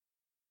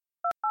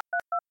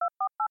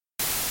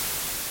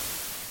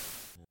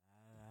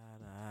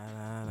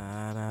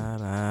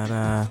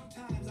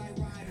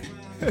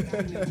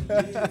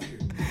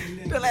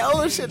They're like,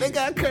 oh shit, they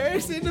got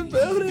Currency in the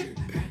building.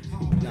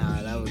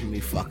 Nah, that was me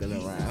fucking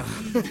around.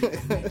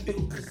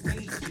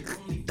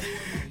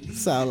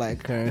 Sound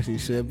like Currency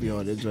should be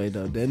on the joint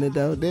though, didn't it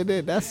though? Didn't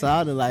it? That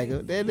sounded like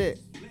it, didn't it?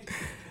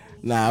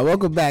 Nah,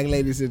 welcome back,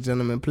 ladies and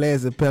gentlemen,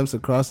 players and pimps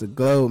across the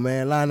globe,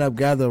 man. Line up,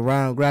 gather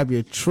around, grab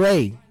your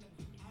tray.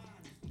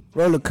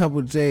 Roll a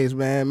couple J's,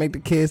 man. Make the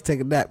kids take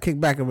a nap, kick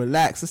back and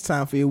relax. It's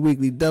time for your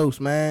weekly dose,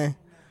 man.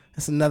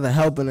 It's another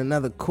helping,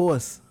 another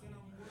course.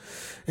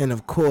 And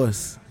of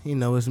course, you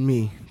know, it's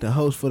me, the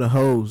host for the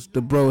hoes,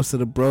 the bros of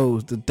the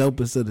bros, the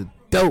dopest of the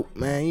dope,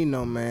 man. You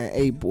know, man,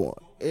 A-Born,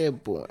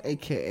 Airborne,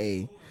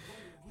 a.k.a.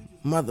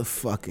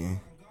 motherfucking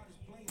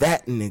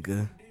that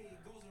nigga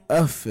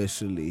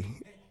officially.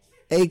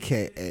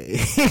 A.K.A.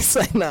 It's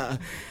like, nah.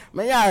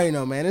 Man, y'all already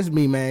know, man. It's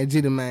me, man.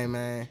 G the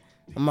man.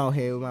 I'm out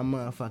here with my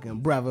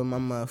motherfucking brother, my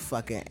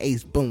motherfucking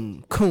Ace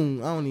Boom Coon.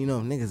 I don't even know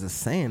if niggas are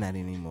saying that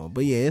anymore.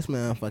 But yeah, it's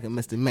motherfucking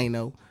Mr.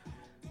 Mano.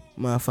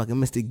 Motherfucking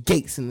Mr.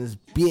 Gates in this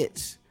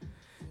bitch.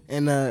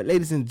 And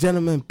ladies and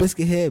gentlemen,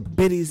 biscuit head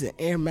biddies and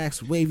Air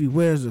Max wavy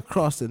wearers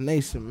across the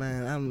nation,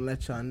 man. I'm gonna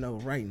let y'all know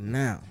right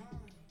now.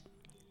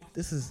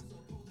 This is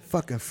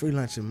fucking Free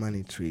Lunch and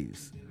Money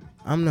Trees.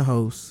 I'm the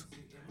host.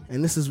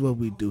 And this is what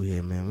we do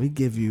here, man. We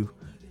give you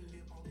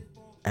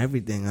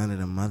everything under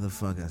the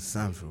motherfucking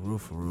sun for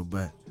real,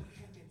 but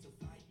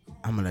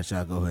I'm going to let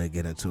y'all go ahead and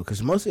get into it.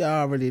 Because most of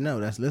y'all already know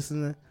that's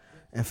listening.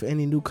 And for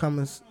any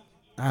newcomers,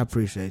 I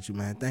appreciate you,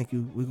 man. Thank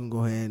you. We can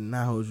go ahead and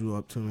not hold you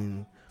up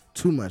too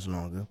much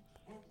longer.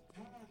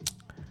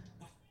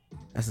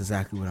 That's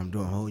exactly what I'm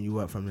doing, holding you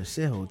up from the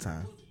shit whole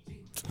time.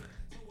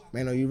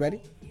 Man, are you ready?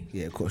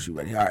 Yeah, of course you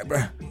ready. All right,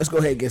 bro. Let's go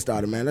ahead and get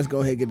started, man. Let's go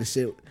ahead and get the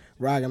shit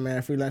rocking,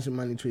 man. Free Lunch and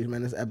Money Trees,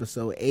 man. This is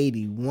episode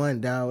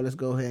 81, dawg. Let's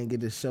go ahead and get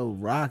this show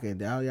rocking,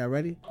 dawg. Y'all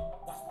ready?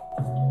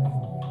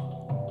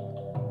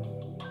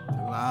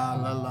 La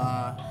la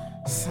la.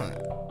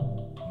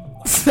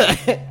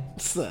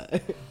 Son.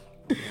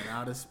 Get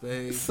out of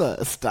space.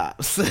 Son,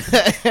 stop.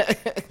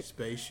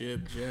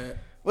 Spaceship jet.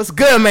 What's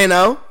good,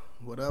 Mano?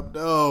 What up,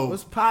 though?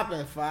 What's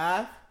poppin',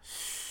 Five?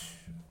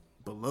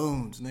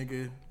 Balloons,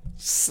 nigga.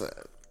 Son.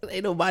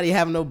 Ain't nobody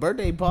having no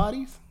birthday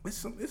parties.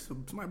 It's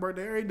my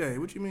birthday every day.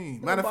 What you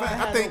mean? Matter Matter of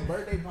fact, I think.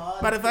 birthday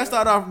parties. Matter of fact,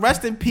 start off.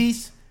 Rest in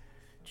peace,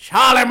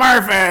 Charlie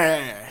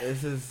Murphy.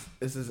 Is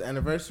his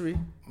anniversary?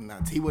 Nah,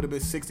 he would have been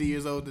 60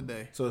 years old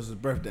today. So it's his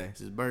birthday.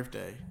 It's his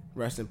birthday.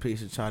 Rest in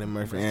peace to Charlie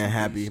Murphy Rest and in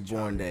happy peace,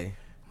 born Charlie. day.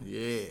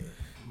 Yeah,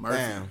 Murphy.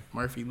 Damn.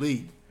 Murphy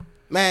Lee.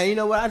 Man, you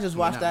know what? I just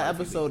watched not that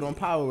Murphy episode Lee. on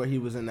Power where he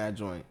was in that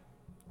joint.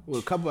 Well,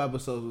 a couple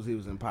episodes was he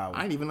was in Power.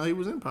 I didn't even know he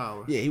was in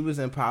Power. Yeah, he was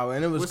in Power,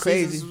 and it was What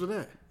crazy. seasons was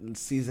that?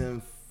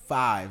 Season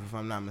 5, if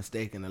I'm not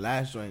mistaken. The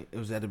last joint, it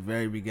was at the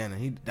very beginning.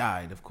 He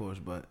died, of course,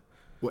 but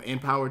What, in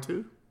Power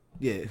 2?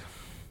 yeah.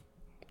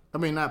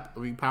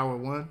 Power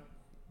 1?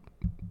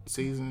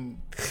 Season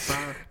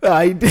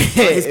 5? He did.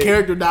 His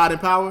character died in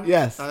Power?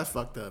 Yes. Oh, that's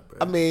fucked up, bro.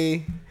 I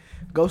mean,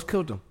 Ghost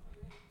killed him.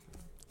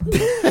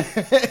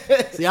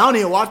 See, I don't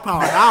even watch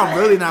Power. I'm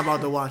really not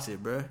about to watch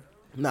it, bro.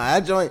 Nah,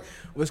 that joint,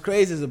 what's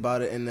crazy is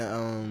about it, and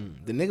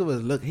the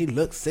nigga he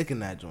looked sick in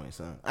that joint,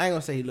 son. I ain't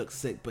gonna say he looked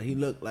sick, but he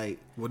looked like,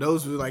 Well,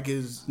 those were like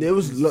his. it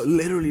was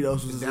literally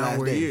those was his last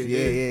downward days.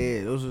 years,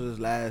 Yeah. Those was his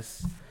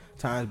last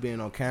times being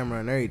on camera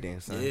and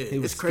everything, son. Yeah, He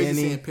was it's crazy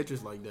skinny. seeing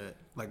pictures like that,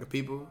 like of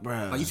people.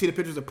 Bruh. Like you see the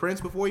pictures of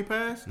Prince before he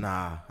passed.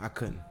 Nah, I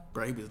couldn't.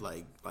 Bro, he was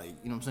like you know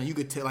what I'm saying. You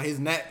could tell like his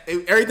neck,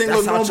 everything That's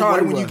looked how normal. Charlie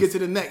Right when you was. get to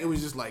the neck, it was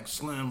just like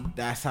slim.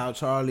 That's how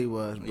Charlie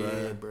was, bro.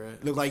 Yeah, bro.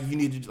 Look like you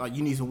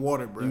need some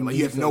water, bro. Like need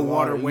you have no some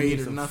water, you weight, need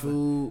or some nothing.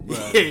 Food,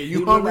 bro. Yeah, you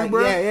Look hungry, like,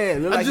 bro? Yeah.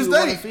 Look I like just you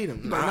want to ate. feed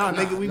him. Nah,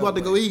 nigga, we no about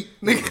to go way. eat,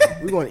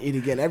 nigga. We going to eat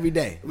again every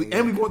day.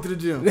 And we going to the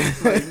gym.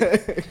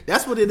 Like,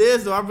 that's what it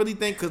is, though. I really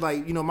think, because,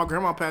 like, you know, my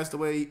grandma passed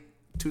away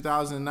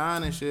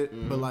 2009 and shit.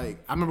 Mm-hmm. But,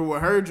 like, I remember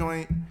with her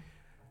joint,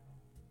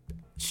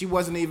 she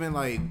wasn't even,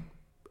 like,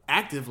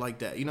 active like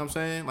that. You know what I'm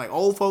saying? Like,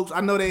 old folks, I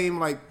know they ain't,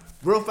 like,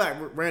 real fact,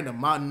 random.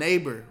 My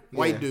neighbor,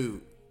 white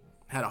dude,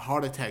 had a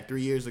heart attack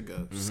 3 years ago.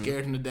 Mm-hmm.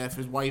 Scared him to death.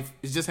 His wife,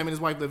 it's just him and his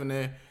wife living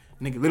there.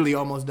 Nigga literally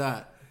almost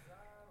died.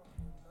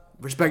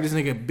 Respect this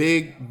nigga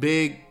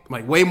big,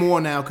 like way more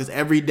now, because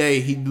every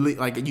day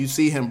like you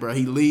see him, bro.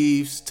 He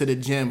leaves to the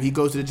gym. He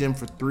goes to the gym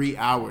for 3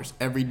 hours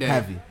every day.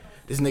 Heavy.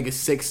 This nigga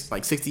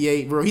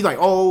 68, bro. He's like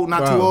old,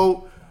 not Bro. too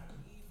old.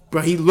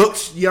 But he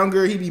looks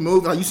younger. He be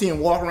moving. Like you see him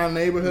walk around the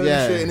neighborhood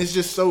Yeah. and shit. And it's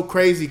just so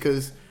crazy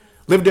because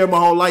lived there my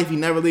whole life. He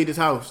never leave his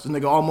house. This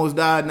nigga almost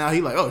died. Now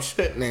he like, oh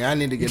shit. Nigga, I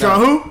need to You get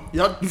trying out. who? You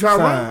trying to Son,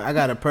 run? I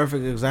got a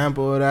perfect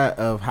example of that,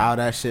 of how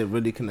that shit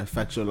really can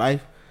affect your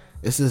life.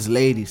 It's this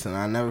lady, son.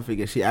 I'll never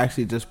forget. She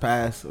actually just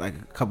passed like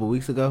a couple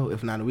weeks ago,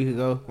 if not a week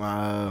ago.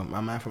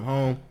 My man from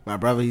home, my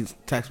brother, he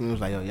texted me,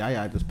 was like, yo,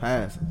 Yaya just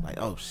passed. I was like,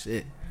 oh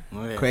shit.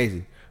 Oh, yeah.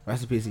 Crazy.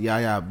 Rest in peace to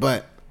Yaya.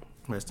 But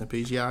Rest in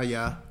peace,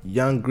 yeah.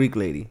 young Greek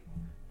lady,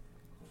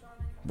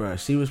 bruh,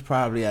 she was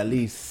probably at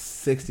least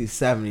 60,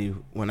 70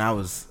 when I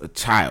was a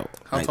child.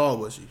 How Like, tall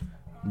was she?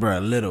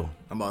 Bruh, little.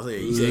 I'm about to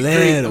say, you said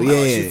Little, Greek. I'm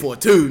like, yeah. she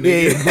 4'2",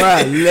 nigga.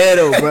 Yeah, bruh,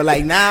 little, bruh.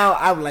 Like now,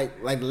 I'm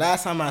like the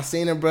last time I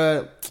seen her,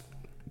 bruh,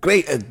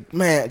 great,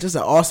 man, just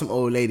an awesome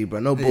old lady, bro.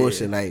 No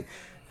bullshit. Like,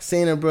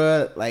 seeing her,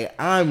 bro, like,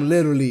 I'm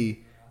literally,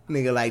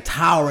 nigga, like,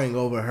 towering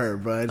over her,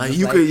 bro. Like,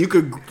 you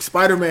could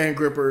Spider-Man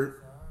grip her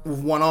with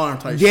one arm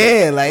type shit.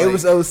 Yeah, like, it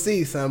was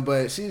OC, son,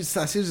 but she's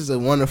just a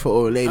wonderful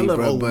old lady, I love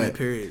bro. old But women,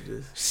 period.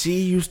 Just.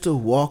 she used to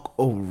walk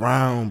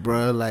around,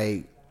 bro,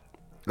 like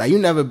you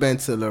never been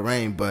to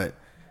Lorraine, but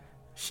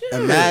Shit.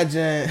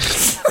 imagine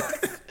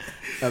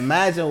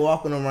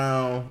walking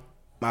around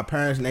my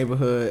parents'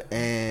 neighborhood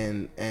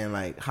and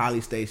like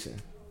Holly Station.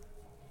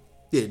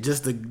 Yeah,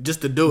 just to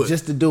do it.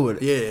 Just to do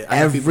it. Yeah,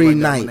 every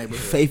night,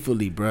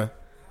 faithfully, bro.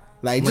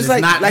 Like, when just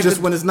like just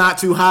when it's not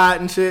too hot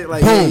and shit.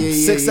 Like, boom, yeah,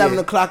 6, 7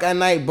 o'clock at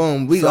night,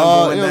 boom. We Sun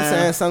all, going you know what I'm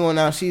down. saying? Sun going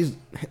down. She's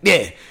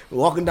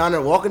walking down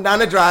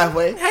the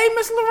driveway. Hey,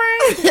 Miss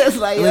Lorraine. It's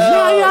like,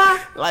 yo,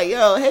 like,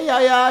 yo, hey,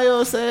 y'all, you know what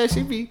I'm saying?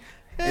 She be,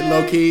 And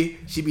low key,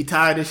 she be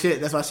tired of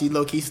shit. That's why she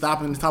low key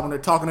stopping and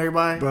talking to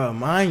everybody. bro,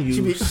 mind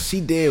you,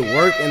 she did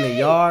work in the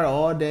yard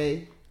all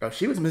day. Oh,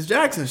 she was Miss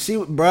Jackson.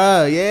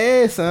 Bro,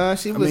 yeah, son,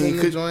 she was in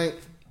the could- joint.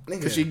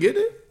 Nigga. Could she get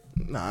it?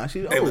 Nah,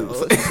 she Hey, old.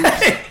 look.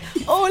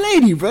 Old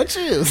lady, bro,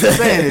 chill.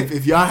 Man,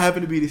 if y'all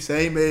happen to be the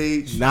same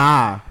age,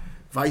 Nah,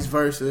 vice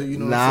versa, you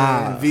know what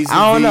nah. I'm saying?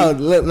 I don't know.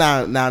 Look,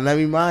 now, let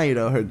me mind you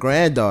though. Her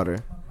granddaughter.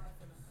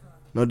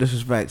 No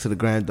disrespect to the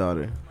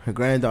granddaughter. Her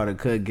granddaughter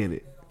could get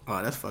it.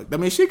 Oh, that's fucked. I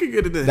mean, she could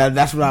get it then.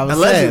 That's what I was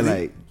Allegedly.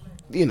 saying. Like,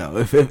 you know,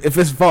 if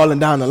it's falling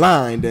down the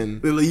line,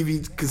 then Little Evie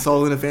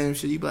consoling the family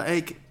shit. You be like,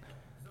 hey, can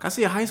I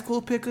see a high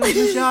school pic of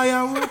Miss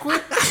Yaya real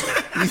quick?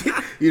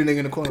 You the nigga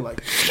in the corner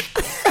like,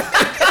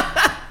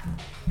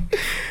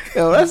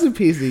 yo, rest in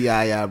peace to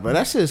Yaya, bro.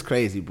 That shit is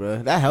crazy,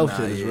 bro. That health Nah,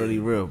 shit is yeah. really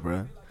real,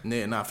 bro.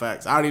 nah, not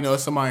facts. I already know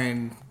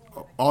somebody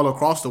all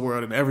across the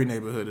world in every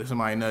neighborhood. There's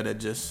somebody I know that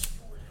just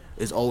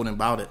is old and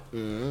about it.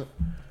 Mm-hmm.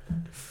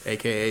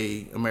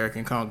 AKA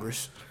American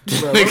Congress.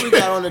 Bro, what we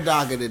got on the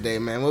docket today,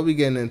 man? What we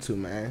getting into,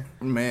 man?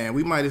 Man,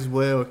 we might as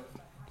well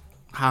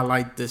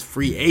highlight this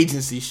free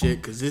agency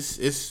shit because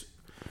it's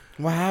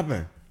What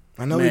happened?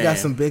 I know we got Man.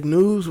 some big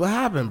news. What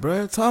happened,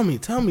 bro? Tell me.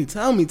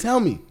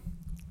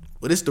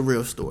 But it's the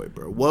real story,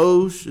 bro.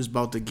 Woj is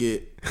about to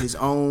get his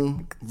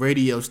own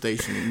radio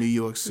station in New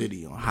York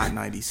City on Hot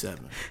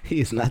 97.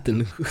 He is not the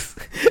news.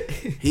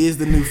 He is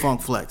the new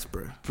Funk Flex,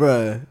 bro.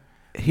 Bruh.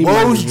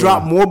 Woj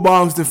dropped more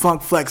bombs than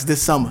Funk Flex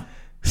this summer.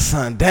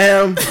 Son,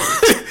 damn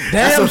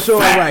a sure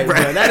fact, right,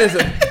 bruh. bro.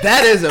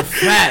 That is a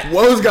fact.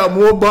 Woj got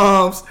more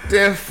bombs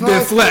than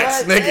Flex,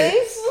 nigga.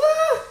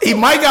 He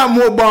might got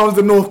more bombs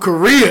than North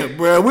Korea,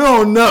 bro. We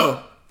don't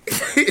know.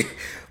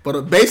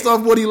 But based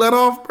off what he let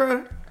off,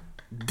 bro,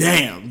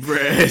 damn, bro.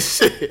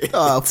 Shit.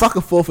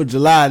 Fucking 4th of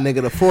July,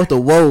 nigga. The 4th of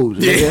Woj,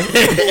 nigga.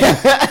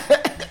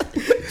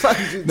 Fuck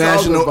is you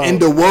National talking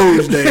End about?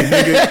 of Woj Day,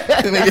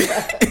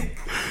 nigga.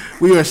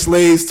 We are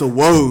slaves to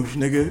Woj,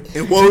 nigga.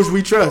 And Woj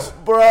we trust.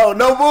 Bro,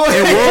 no more.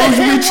 And Woj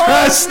we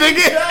trust,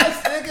 nigga.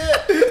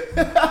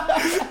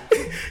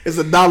 It's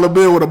a dollar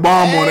bill with a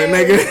bomb on it,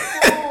 nigga.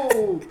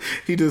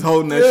 He just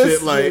holding that This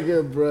shit like.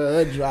 nigga,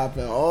 bro,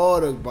 dropping all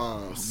the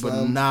bombs. But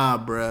son. nah,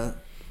 bruh.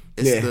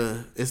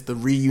 It's the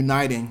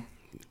reuniting.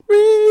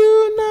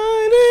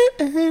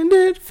 Reunited and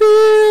it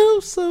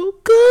feels so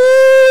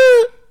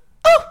good.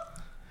 Oh.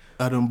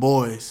 Of them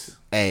boys.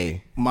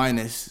 Hey.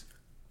 Minus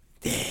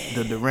the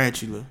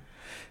Durantula.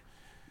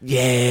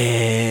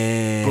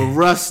 Yeah. But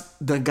Russ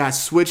done got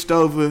switched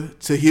over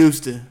to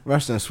Houston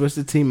Rush done switched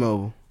to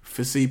T-Mobile.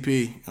 for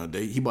CP. Oh,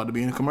 he about to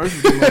be in a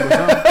commercial. T-Mobile or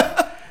something.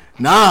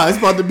 Nah, it's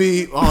about to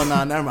be. Oh,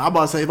 nah, never mind. I'm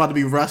about to say it's about to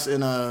be Russ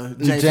and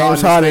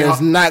James Harden is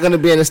not going to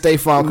be in the State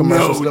Farm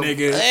commercials. No,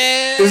 nigga.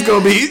 It's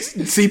going to be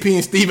CP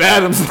and Steve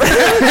Adams.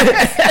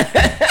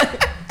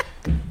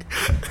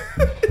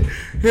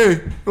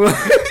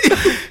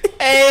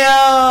 Hey,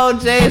 yo,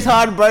 James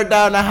Harden burnt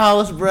down the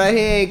house, bro. He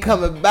ain't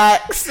coming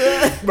back,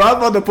 son. Bro, I'm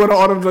about to put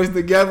all them joints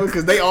together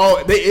because they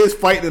is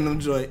fighting in them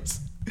joints.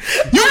 You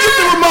get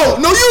the remote.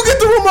 No, you get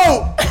the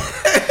remote.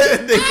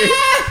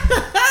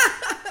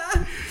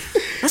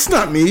 That's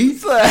not me.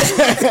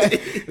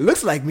 It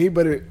looks like me,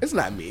 but it's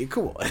not me.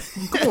 Come on.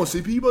 Come on,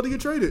 CP, you about to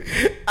get traded.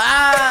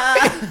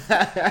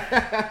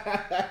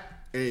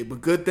 Hey,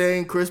 but good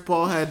thing Chris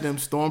Paul had them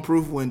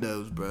stormproof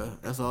windows, bro.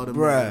 That's all that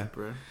matters,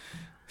 bro.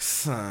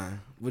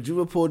 Son, would you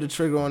have pulled the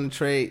trigger on the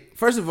trade?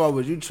 First of all,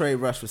 would you trade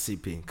Rush for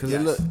CP? Because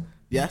Yes.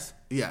 yes?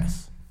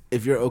 Yes.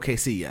 If you're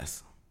OKC,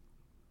 yes.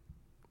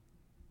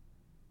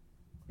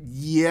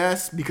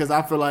 Yes, because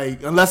I feel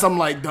like, unless I'm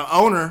like the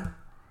owner,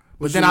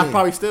 but then you I mean?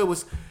 probably still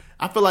was.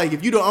 I feel like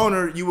if you the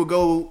owner, you would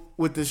go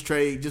with this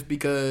trade just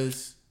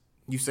because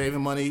you saving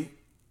money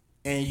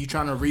and you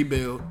trying to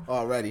rebuild.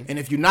 Already. And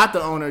if you're not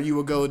the owner, you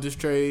would go with this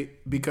trade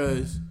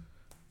because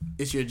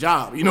it's your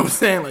job. You know what I'm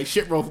saying? Like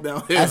shit rolls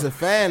downhill. As a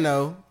fan,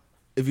 though,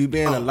 if you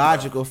being a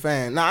logical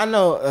fan. Now, I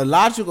know a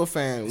logical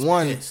fan,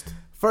 pissed.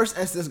 first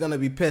instance going to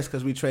be pissed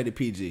because we traded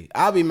PG.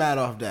 I'll be mad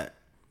off that.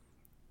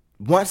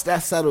 Once that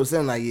settles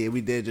in, like, yeah, we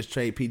did just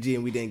trade PG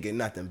and we didn't get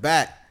nothing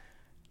back,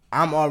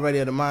 I'm already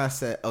of the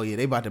mindset, oh, yeah,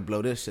 they about to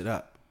blow this shit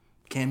up.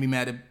 Can't be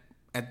mad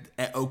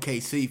at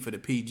OKC for the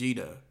PG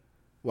though.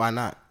 Why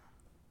not?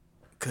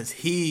 Because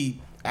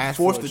he Asked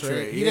forced for the a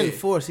trade. He didn't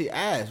force. He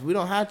asked. We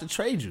don't have to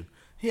trade you.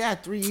 He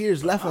had 3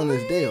 years left on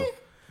this deal.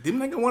 Them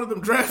nigga one of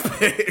them draft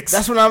picks.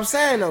 That's what I'm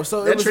saying though.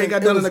 So that trade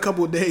got done in a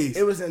couple of days.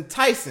 It was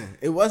enticing.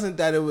 It wasn't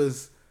that it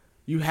was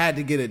you had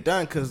to get it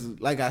done because,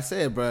 like I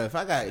said, bro,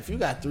 if you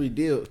got 3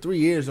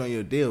 years on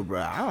your deal, bro,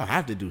 I don't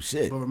have to do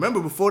shit. But remember,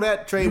 before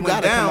that trade You went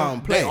gotta come out down,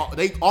 and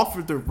play. they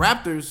offered the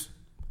Raptors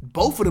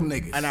both of them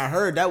niggas. And I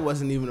heard that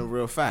wasn't even a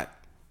real fact.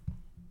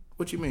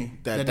 What you mean?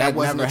 That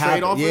wasn't never a trade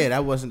happened. offer? Yeah,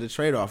 that wasn't the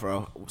trade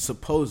offer.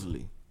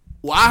 Supposedly.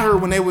 Well, I heard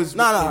when they was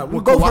No, we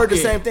with both Kawhi- heard the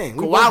yeah, same thing.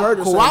 We Kawhi, both heard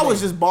the same Kawhi thing.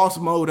 was just boss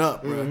mode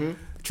up, bro.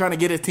 Trying to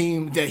get a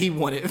team that he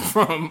wanted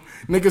from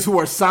niggas who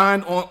are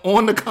signed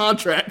on the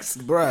contracts.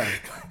 Bruh.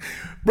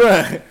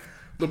 Bruh.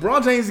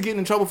 LeBron James is getting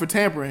in trouble for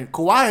tampering.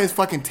 Kawhi is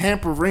fucking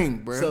tampering,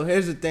 bro. So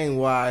here's the thing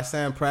why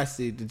Sam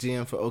Presti, the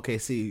GM for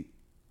OKC,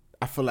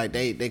 I feel like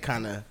they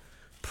kind of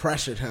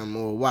pressured him,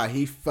 or why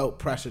he felt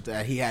pressured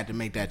that he had to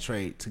make that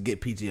trade to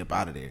get PG up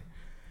out of there.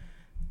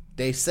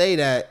 They say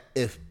that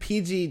if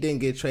PG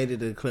didn't get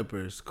traded to the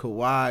Clippers,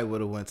 Kawhi would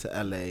have went to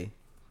LA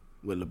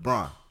with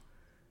LeBron.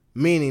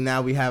 Meaning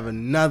now we have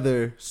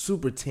another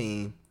super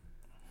team,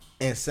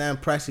 and Sam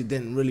Presti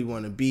didn't really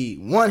want to be,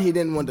 one, he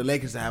didn't want the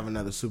Lakers to have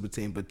another super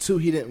team, but 2,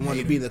 he didn't want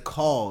to be the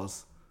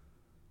cause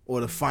or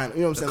the final,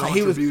 you know what I'm saying? Like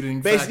he was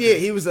basically, yeah,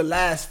 he was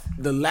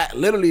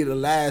literally the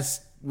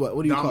last,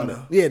 what do you Domino.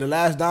 call it? Yeah, the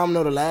last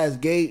domino, the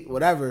last gate,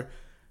 whatever,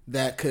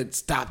 that could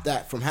stop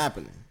that from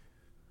happening.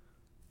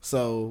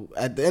 So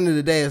at the end of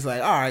the day, it's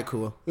like, all right,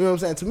 cool. You know what I'm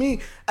saying? To me,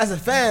 as a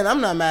fan, I'm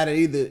not mad at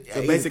either.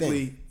 So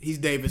basically, he's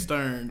David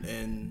Stern,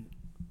 and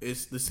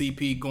it's the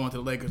CP going to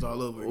the Lakers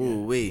all over again.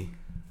 Ooh,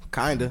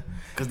 kinda.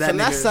 Because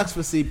that sucks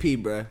for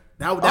CP, bro.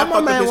 That All fucked my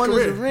up man his wants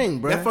career. is a ring,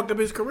 bro. That fucked up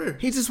his career.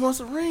 He just wants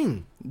a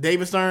ring.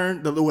 David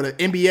Stern, the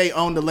NBA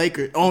owned the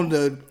Lakers, owned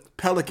the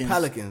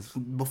Pelicans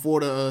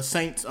before the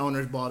Saints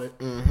owners bought it.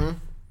 Mm-hmm.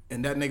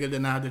 And that nigga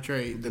denied the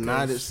trade.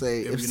 Denied it.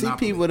 Say if CP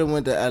monopoly. would have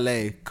went to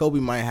LA, Kobe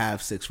might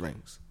have 6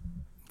 rings.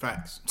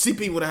 Facts.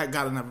 CP would have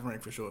got another ring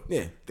for sure.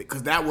 Yeah,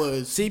 because that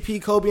was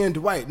CP, Kobe, and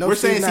Dwight. No, we're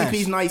Steve saying Nash.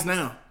 CP's nice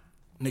now.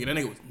 Nigga, that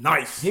nigga was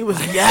nice. He was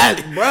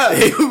bro.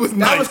 He was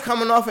nice. That was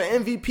coming off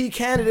an MVP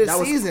candidate that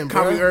was season,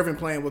 bro. Kyrie Irving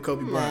playing with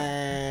Kobe Bryant.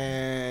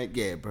 Man,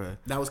 yeah, bro.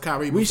 That was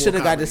Kyrie. We should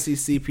have got to Kyrie.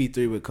 see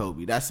CP3 with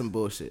Kobe. That's some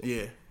bullshit.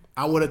 Yeah,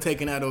 I would have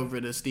taken that over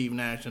to Steve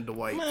Nash and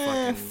Dwight.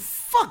 Man,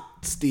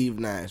 fuck Steve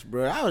Nash,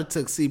 bro. I would have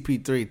took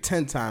CP3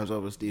 10 times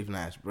over Steve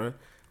Nash, bro.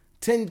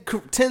 10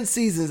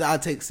 seasons, I'll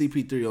take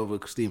CP3 over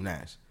Steve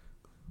Nash.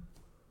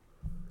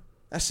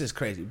 That's just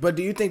crazy. But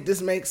do you think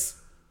this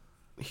makes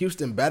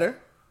Houston better?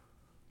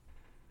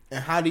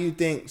 And how do you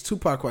think,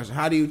 2-part question,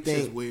 how do you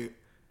think weird.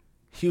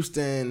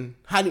 Houston,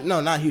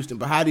 not Houston,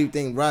 but how do you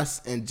think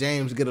Russ and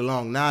James get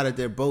along now that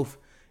they're both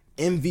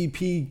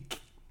MVP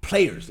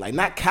players? Like,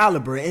 not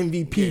caliber,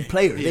 MVP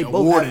players. They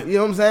both have, you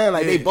know what I'm saying?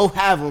 Like, they both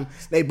have them.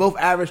 They both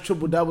average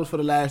triple-doubles for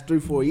the last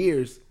 3-4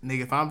 years.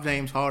 Nigga, if I'm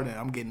James Harden,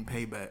 I'm getting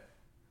payback.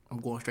 I'm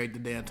going straight to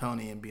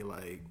D'Antoni and be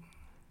like,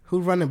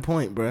 who running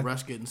point, bro?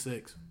 Russ getting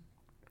 6.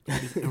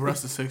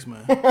 Russ is 6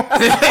 man.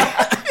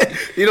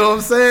 You know what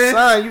I'm saying?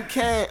 Son, you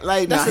can't,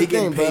 like, that's the he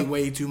thing, getting bro. paid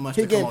way too much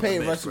He to getting come off the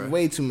paid bench, bro.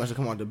 way too much to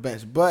come off the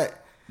bench.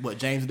 But what,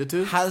 James did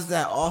too? how's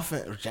that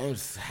offense?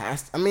 James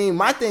has to, I mean,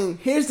 my thing,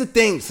 here's the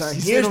thing, son.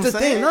 You see Here's what the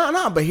I'm saying? thing.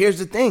 No, but here's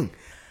the thing.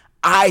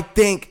 I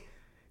think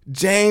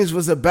James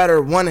was a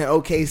better 1 in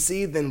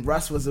OKC than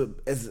Russ was a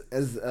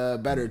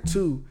better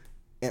 2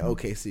 in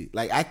OKC.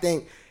 Like, I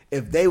think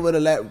if they would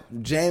have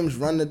let James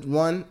run the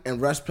 1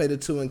 and Russ play the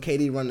 2 and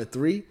KD run the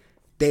 3,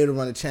 they would have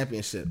won the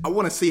championship. I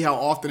want to see how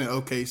often in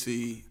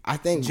OKC I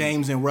think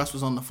James and Russ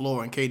was on the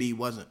floor and KD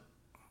wasn't.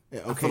 in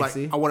I feel like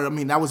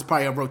that was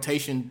probably a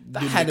rotation. That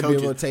due to had the to be a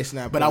coaches. rotation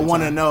at But I point in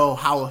want to time. know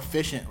how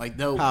efficient, like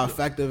how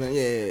effective and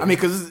yeah. I mean,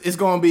 because it's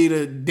going to be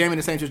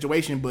the same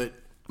situation, but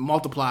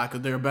multiply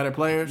because they're better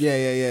players. Yeah.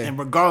 And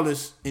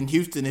regardless, in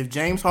Houston, if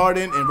James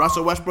Harden and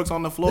Russell Westbrook's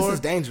on the floor, This is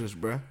dangerous,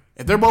 bro.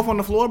 if they're both on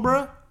the floor,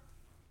 bro,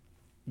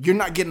 you're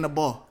not getting the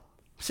ball.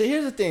 See,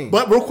 here's the thing.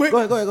 But real quick, go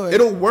ahead.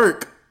 It'll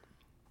work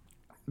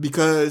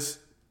because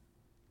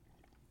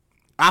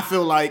I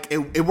feel like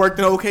it worked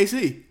in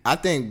OKC. I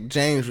think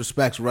James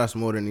respects Russ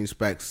more than he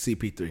respects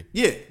CP3.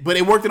 Yeah, but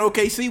it worked in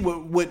OKC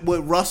with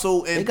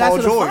Russell and They got Paul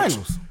to the George.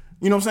 finals.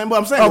 You know what I'm saying? But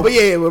I'm saying, Oh, but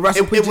yeah, with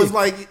Russell it PG. was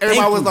like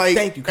everybody was like,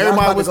 Thank you. 'Cause I was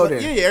about everybody to was go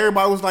like, there. yeah,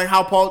 everybody was like,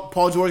 how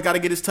Paul George got to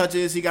get his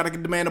touches, he got to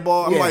demand the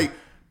ball. I'm Yeah. like,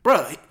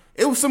 bro,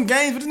 it was some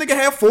games, but this nigga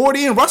had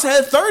 40 and Russell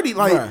had 30.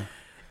 Like, Bruh.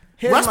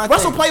 Here's my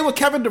Russell thing. played with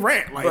Kevin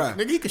Durant. Like, Bruh.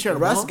 nigga, he could share the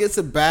Russ ball. gets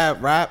a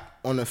bad rap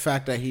on the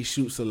fact that he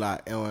shoots a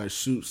lot and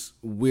shoots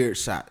weird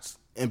shots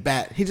and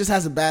bad. He just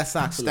has a bad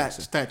sock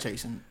selection. Stat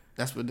chasing.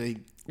 That's what they.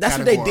 That's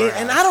what they did, categorize.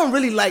 and I don't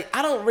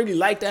really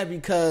like that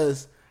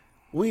because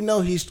we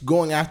know he's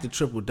going after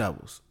triple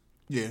doubles.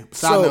 Yeah.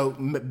 So- Side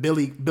note,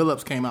 Billy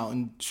Billups came out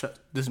and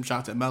did some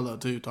shots at Melo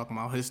too, talking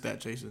about his stat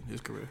chasing,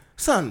 his career.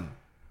 Son,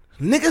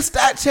 nigga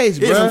stat chase,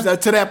 bro. Yeah,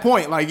 to that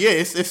point, like, yeah,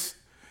 it's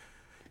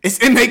It's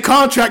in their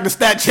contract to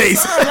stat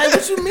chase. Like,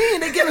 what you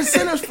mean? They get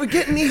incentives for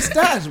getting these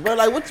stats, bro.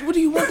 Like, what do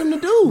you want them to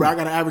do? Bro, I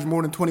got to average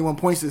more than 21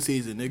 points this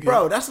season, nigga.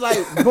 Bro, that's like,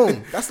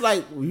 boom. That's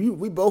like,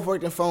 we both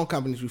worked in phone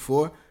companies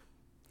before.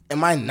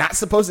 Am I not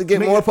supposed to get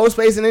more post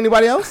pays than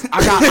anybody else?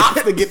 I got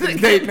ops to get the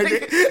date,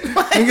 nigga.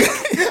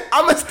 Like,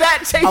 I'm a stat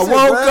chaser, I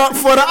woke up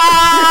for the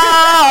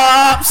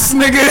ops,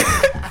 nigga.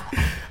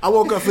 I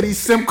woke up for these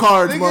SIM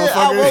cards, nigga, motherfucker.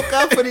 I woke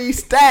up for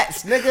these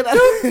stats, nigga.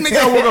 Nigga,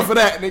 I woke up for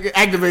that, nigga.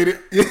 Activate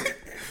it.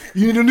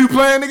 You need a new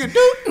plan, nigga?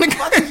 Dude, nigga.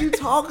 What are you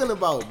talking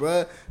about,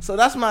 bro? So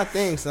that's my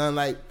thing, son.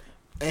 Like,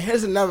 and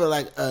here's another,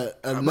 like,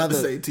 I'm about to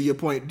say, to your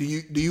point, do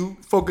you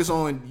focus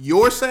on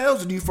your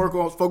sales or do you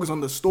focus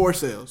on the store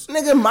sales?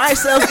 Nigga, my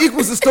sales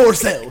equals the store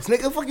sales.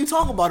 Nigga, what fuck you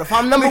talking about? If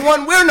I'm number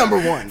one, we're number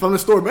one. If I'm the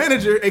store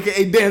manager,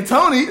 aka Dan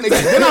Tony, nigga,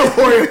 then I'm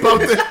worried about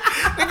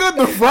that. Nigga, what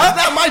the fuck?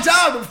 It's not my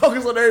job to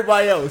focus on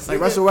everybody else.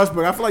 Like Russell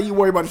Westbrook, I feel like you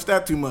worry about the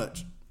stat too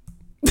much.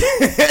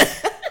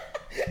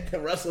 The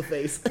Russell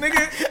face.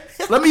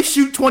 Nigga, let me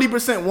shoot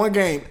 20% one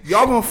game.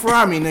 Y'all gonna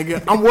fry me,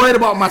 nigga. I'm worried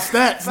about my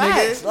stats,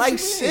 Facts. nigga. Like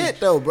shit,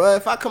 though, bro.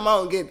 If I come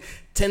out and get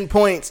 10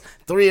 points,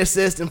 3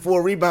 assists, and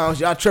 4 rebounds,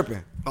 y'all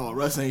tripping. Oh,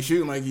 Russ ain't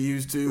shooting like he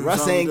used to.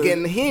 Russ ain't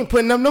getting, he ain't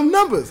putting up no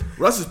numbers.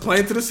 Russ is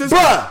playing to the system.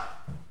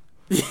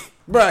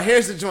 Bruh,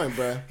 here's the joint,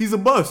 bruh. He's a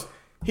bust.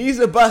 He's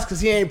a bust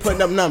because he ain't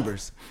putting up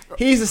numbers.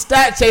 He's a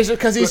stat chaser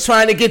because he's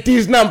trying to get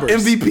these numbers.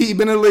 MVP,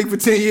 been in the league for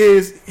 10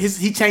 years.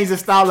 He changed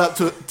his style up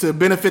to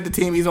benefit the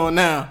team he's on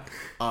now.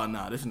 Oh,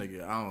 nah, this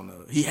nigga, I don't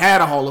know. He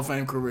had a Hall of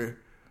Fame career.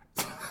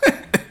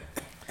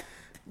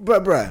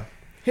 But, bruh,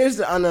 here's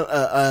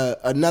the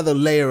another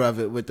layer of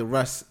it with the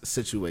Russ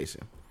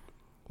situation.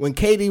 When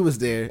KD was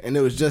there, and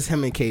it was just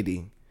him and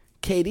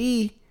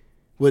KD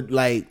would,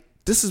 like,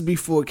 this is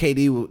before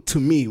KD, to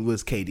me,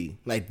 was KD.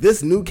 Like,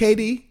 this new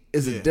KD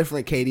is a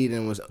different KD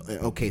than was in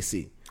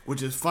OKC.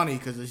 Which is funny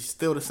because it's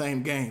still the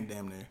same game,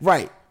 damn near.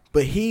 Right.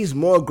 But he's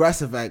more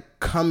aggressive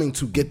at coming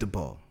to get the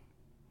ball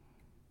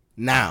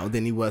now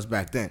than he was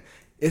back then.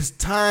 It's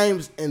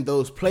times in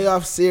those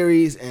playoff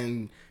series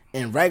and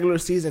regular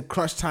season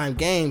crunch time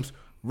games,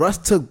 Russ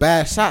took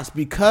bad shots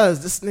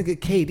because this nigga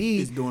KD...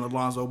 He's doing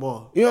Alonzo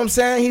Ball. You know what I'm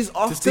saying? He's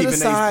off to the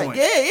side. Point.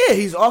 Yeah,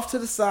 he's off to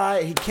the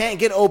side. He can't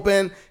get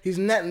open. He's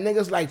netting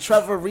niggas like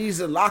Trevor Reeves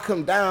to lock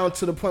him down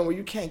to the point where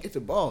you can't get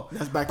the ball.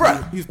 That's back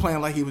when he was playing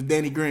like he was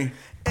Danny Green.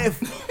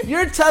 If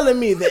you're telling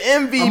me the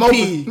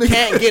MVP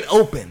can't get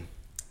open...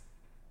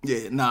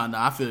 Yeah, nah,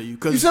 I feel you.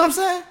 You see what I'm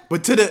saying?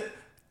 But to the...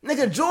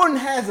 Nigga, Jordan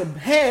has a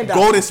hand out.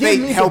 Golden State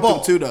helped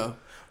him too, though.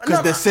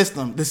 Because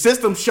No, the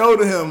system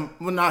showed him,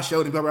 well, not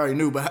showed him, probably already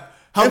knew, but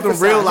helped him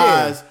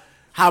realize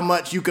how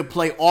much you could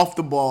play off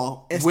the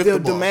ball and with still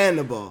the ball. demand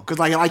the ball. Because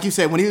like you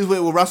said, when he was with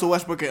Russell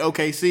Westbrook at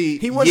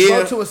OKC, he wouldn't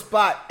go to a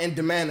spot and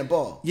demand the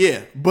ball.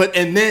 Yeah, but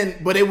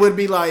it would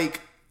be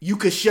like you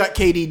could shut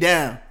KD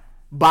down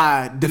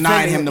by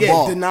denying him the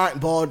ball.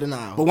 Ball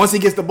denial. But once he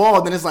gets the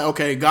ball, then it's like,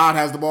 okay, God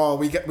has the ball.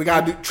 We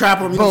got to trap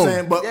him. You know what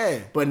I'm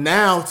saying? But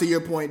now, to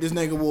your point, this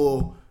nigga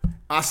will.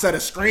 I set a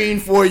screen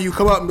for you.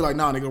 Come up and be like,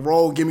 nah, nigga,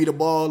 roll, give me the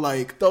ball.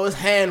 Like, throw his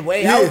hand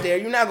way out there.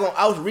 You're not gonna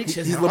outreach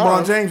his. He's arm.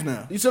 LeBron James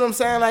now. You see what I'm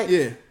saying? Like,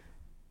 yeah,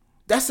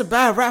 that's a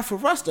bad rap for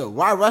Russ though.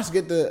 Why Russ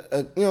get the you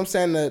know what I'm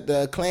saying,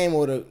 the acclaim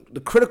or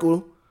the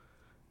critical,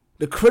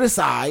 the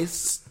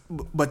criticize?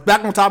 But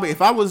back on topic, if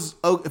I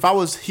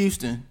was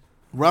Houston,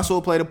 Russell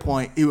would play the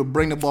point. He would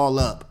bring the ball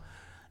up,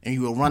 and he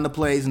would run the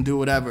plays and do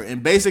whatever.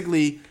 And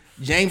basically,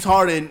 James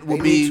Harden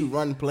would need to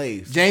run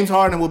plays. James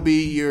Harden would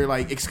be your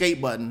like escape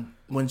button.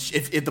 When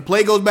if the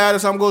play goes bad or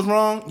something goes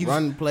wrong, you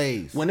run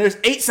plays. When there's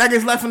 8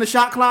 seconds left in the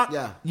shot clock,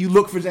 yeah, you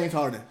look for James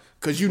Harden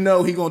because you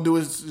know he gonna do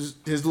his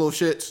little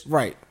shits.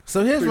 Right.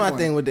 So here's my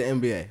thing with the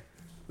NBA.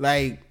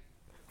 Like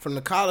from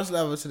the college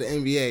level to the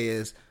NBA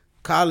is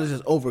college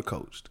is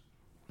overcoached,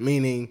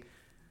 meaning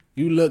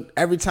you look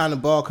every time the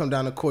ball come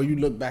down the court, you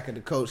look back at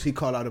the coach. He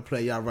call out a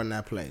play, y'all run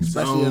that play.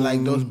 Especially in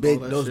like those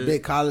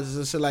big colleges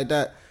and shit like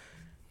that.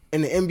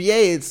 In the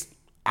NBA, it's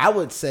I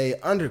would say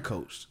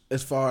undercoached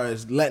as far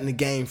as letting the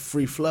game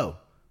free flow.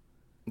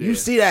 Yeah. You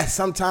see that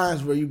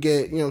sometimes where you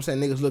get, you know what I'm saying,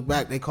 niggas look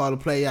back, they call the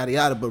play, yada,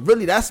 yada. But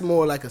really, that's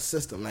more like a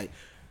system. Like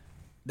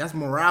that's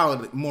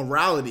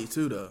morality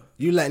too, though.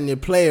 You letting your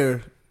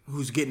player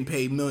who's getting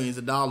paid millions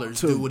of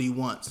dollars do what he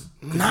wants.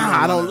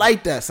 Nah, I don't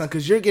like that, son,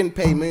 because you're getting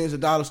paid millions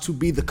of dollars to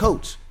be the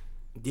coach.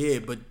 Yeah,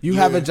 but you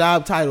have a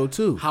job title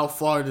too. How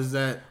far does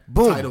that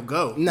title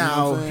go?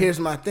 Now, you know here's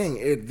my thing.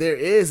 There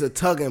is a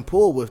tug and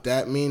pull with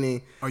that,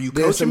 meaning are you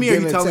coaching me or are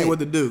you telling me what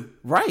to do?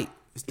 Right.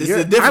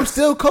 I'm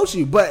still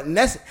coaching you, but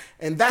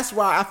that's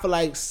why I feel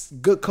like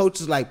good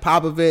coaches like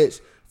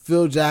Popovich,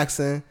 Phil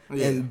Jackson,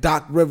 and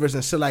Doc Rivers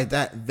and shit like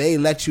that, they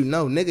let you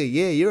know, nigga,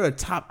 yeah, you're a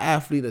top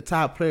athlete, a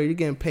top player, you're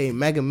getting paid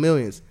mega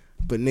millions,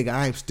 but nigga,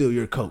 I'm still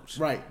your coach.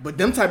 Right. But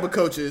them type of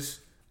coaches,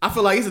 I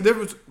feel like it's a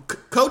difference.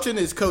 Coaching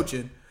is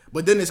coaching.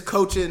 But then it's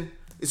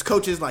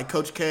coaches like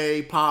Coach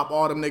K, Pop,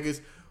 all them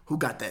niggas who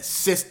got that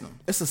system.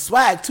 It's a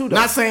swag too, though.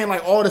 Not saying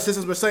like all the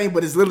systems we're saying,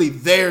 but it's literally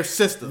their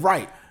system.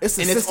 Right. It's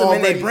a system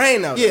in their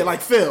brain, though. Yeah,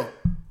 like Phil.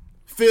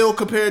 feel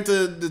compared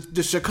to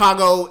the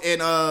Chicago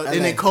and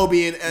then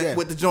Kobe and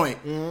with the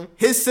joint. Mm-hmm.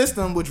 His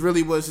system, which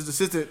really was his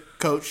assistant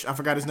coach, I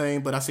forgot his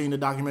name, but I seen the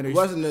documentary. He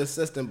wasn't the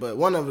assistant, but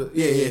one of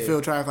the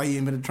Phil Triangle, like he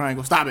invented the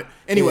triangle. Stop it.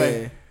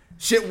 Anyway,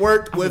 shit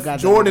worked with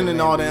Jordan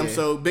and all them,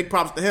 so big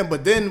props to him.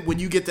 But then when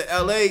you get to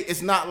LA,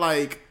 it's not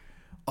like,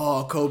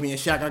 oh, Kobe and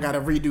Shaq, I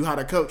gotta redo how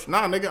to coach.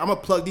 Nah, nigga, I'm gonna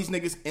plug these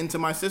niggas into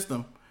my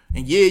system.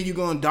 And yeah, you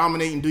gonna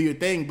dominate and do your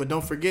thing, but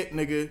don't forget,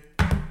 nigga.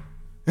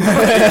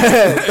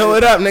 Throw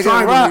it up,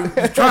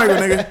 nigga. Triangle,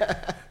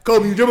 nigga.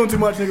 Kobe, you dribbling too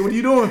much, nigga. What are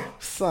you doing?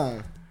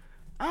 Son,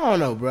 I don't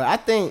know, bro. I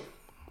think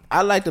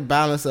I like the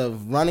balance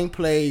of running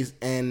plays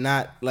and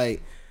not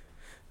like.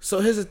 So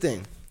here's the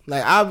thing.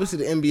 Like,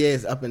 obviously the NBA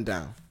is up and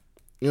down.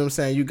 You know what I'm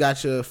saying?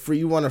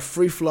 You want a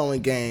free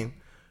flowing game,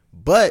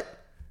 but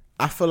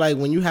I feel like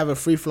when you have a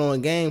free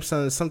flowing game,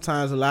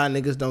 sometimes a lot of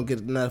niggas don't get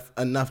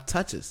enough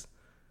touches.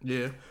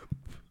 Yeah.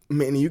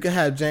 Meaning you can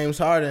have James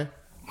Harden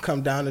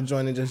come down the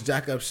joint and just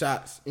jack up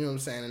shots, you know what I'm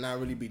saying, and not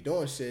really be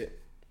doing shit,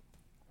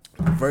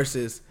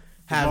 versus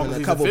having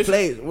a couple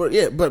plays.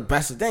 Yeah, but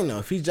that's the thing though.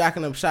 If he's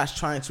jacking up shots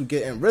trying to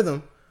get in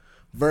rhythm,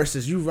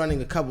 versus you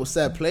running a couple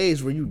set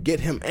plays where you get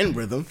him in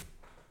rhythm.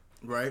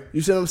 Right.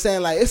 You see what I'm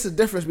saying? Like, it's the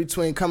difference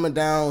between coming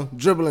down,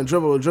 dribble,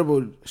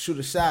 shoot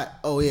a shot.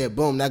 Oh yeah,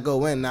 boom, that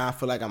go in. Now I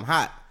feel like I'm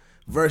hot.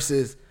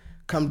 Versus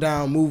come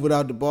down, move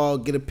without the ball,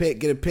 get a pick,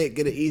 get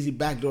an easy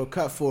backdoor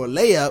cut for a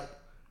layup,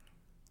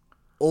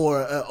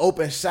 or an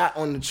open shot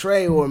on the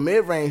tray or a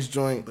mid-range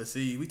joint. But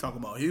see, we talk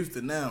about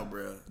Houston now,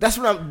 bro. That's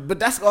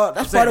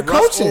part of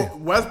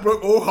coaching.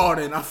 Westbrook or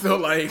Harden, I feel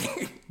like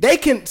they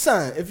can,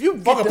 son. If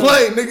you fucking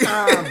play,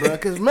 nigga, bro.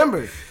 Because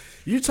remember,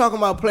 you talking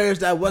about players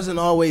that wasn't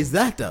always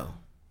that though.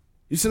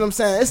 You see what I'm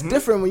saying? It's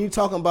different when you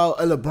talking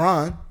about a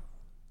LeBron.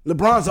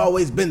 LeBron's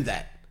always been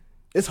that.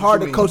 It's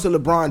hard to coach a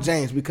LeBron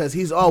James because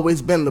he's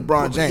always been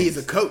LeBron James. He's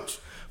a coach.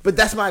 But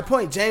that's my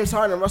point. James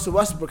Harden and Russell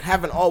Westbrook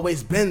haven't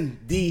always been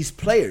these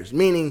players,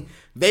 meaning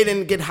they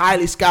didn't get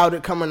highly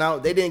scouted coming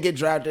out. They didn't get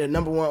drafted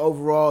number 1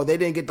 overall. They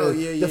didn't get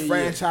the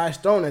franchise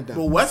thrown at them.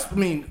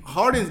 But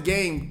Harden's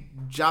game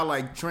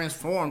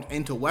transformed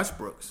into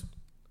Westbrook's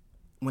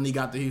when he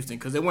got to Houston,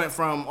 because it went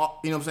from, you know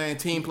what I'm saying,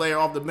 team player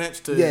off the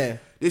bench to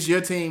this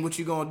your team. What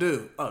you gonna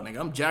do? Oh, nigga,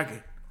 I'm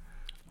jacking.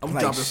 I'm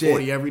like dropping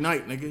 40 every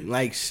night, nigga.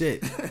 Like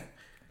shit.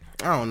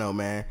 I don't know,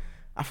 man.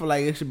 I feel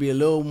like it should be a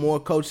little more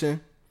coaching.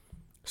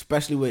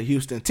 Especially with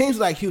Houston. Teams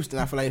like Houston,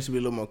 I feel like it should be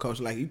a little more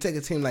coaching. Like, you take a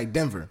team like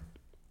Denver.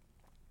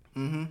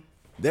 Mm-hmm.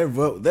 They're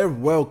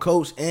well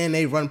coached and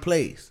they run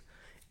plays.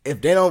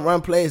 If they don't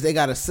run plays, they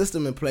got a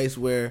system in place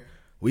where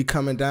we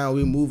coming down,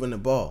 we moving the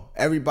ball.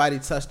 Everybody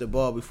touch the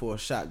ball before a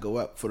shot go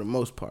up for the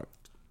most part.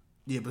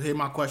 Yeah, but here's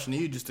my question to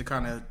you, just to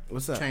kind of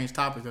change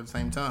topics at the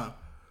same time.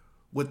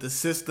 With the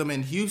system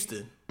in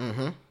Houston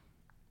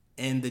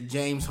and the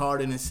James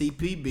Harden and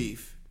CP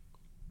beef,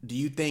 do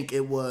you think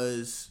it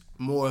was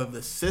more of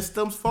the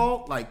system's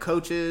fault, like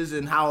coaches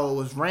and how it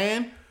was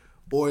ran,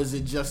 or is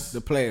it just the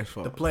players'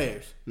 fault? The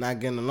players not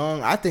getting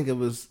along. I think it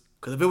was,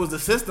 because if it was the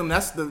system,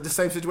 that's the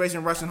same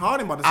situation Russ and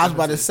Harden. I was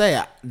about to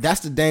say that's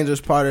the dangerous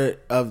part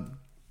of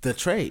the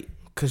trade,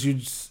 because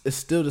it's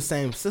still the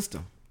same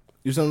system.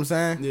 You see what I'm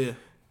saying? Yeah.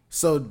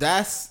 So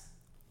that's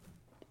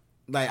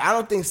like, I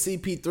don't think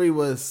CP3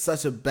 was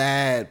such a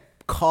bad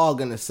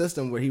cog in the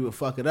system where he would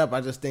fuck it up.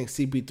 I just think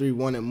CP3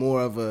 wanted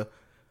more of a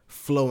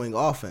flowing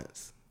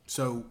offense.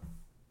 So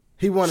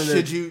he wanted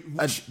a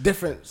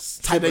different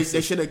type of.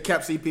 They should have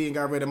kept CP and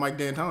got rid of Mike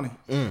D'Antoni.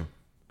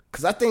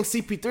 Because I think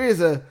CP3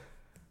 is I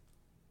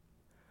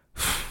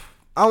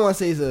don't want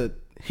to say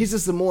he's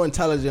just a more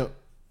intelligent,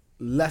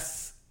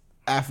 less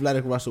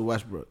athletic Russell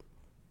Westbrook.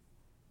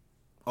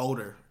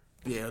 Older.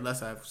 Yeah,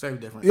 less athletic,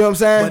 different. You know what I'm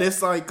saying? But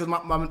it's like,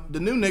 because the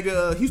new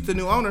nigga, Houston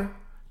new owner,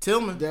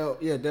 Tillman.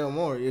 Dale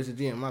Moore is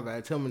the GM. My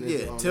bad. Tillman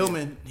is the owner.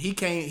 Tillman. He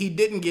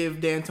didn't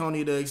give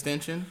D'Antoni the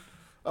extension.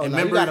 Oh, no,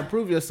 you got to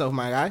prove yourself,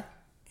 my guy.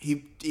 He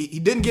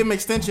didn't give him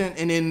extension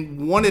and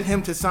then wanted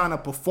him to sign a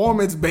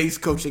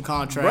performance-based coaching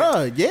contract.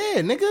 Bruh,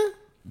 yeah, nigga.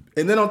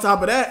 And then on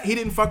top of that, he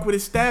didn't fuck with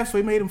his staff, so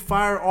he made him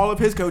fire all of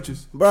his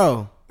coaches.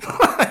 Bro.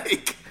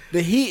 Like,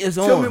 the heat is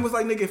on. Tillman was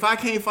like, nigga, if I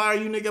can't fire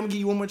you, nigga, I'm going to give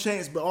you one more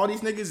chance. But all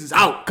these niggas is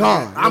out.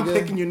 Gone. I'm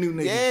picking your new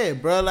nigga. Yeah,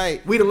 bro.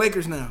 Like, we the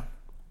Lakers now.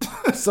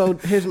 So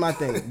here's my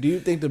thing. Do you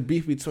think the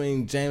beef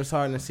between James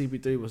Harden and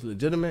CP3 was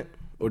legitimate?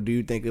 Or do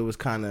you think it was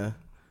kind of...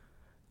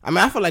 I mean,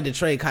 I feel like the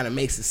trade kind of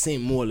makes it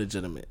seem more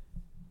legitimate.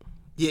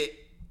 Yeah,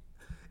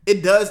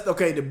 it does.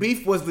 Okay, the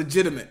beef was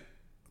legitimate,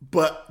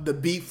 but the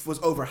beef was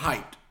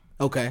overhyped.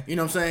 Okay. You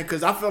know what I'm saying?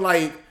 Because I feel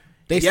like,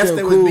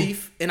 there was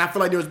beef, and I feel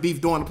like there was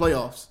beef during the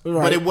playoffs.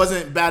 Right. But it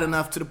wasn't bad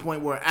enough to the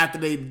point where after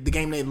the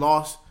game they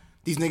lost,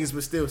 these niggas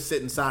were still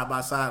sitting side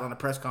by side on a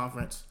press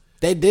conference.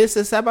 They did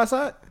sit side by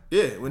side?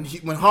 Yeah, when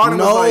Harden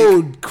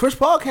was like... Chris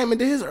Paul came and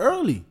did his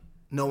early.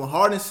 No, when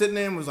Harden sitting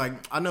there and was like,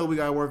 I know we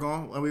got to work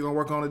on, and we're going to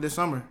work on it this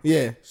summer.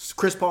 Yeah.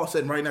 Chris Paul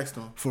sitting right next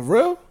to him. For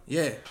real?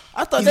 Yeah.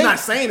 I thought he's not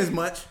saying as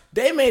much.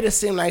 They made it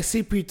seem like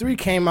CP3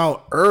 came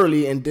out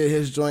early and did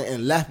his joint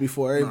and left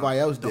before everybody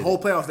else did. The whole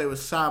playoffs, they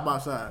was side by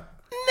side.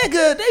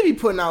 Nigga, they be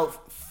putting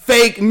out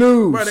fake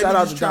news. Bro, they Shout be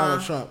out to just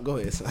Donald trying- Trump. Go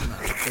ahead, son.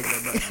 Take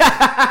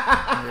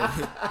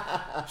that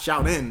back.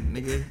 Shout in,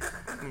 nigga.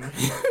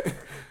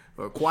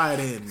 Or quiet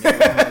in. Nigga.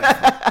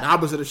 The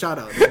opposite of shout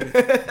out.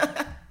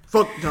 Nigga.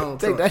 Fuck Donald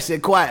Take Trump. that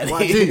shit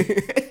quietly.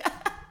 YG.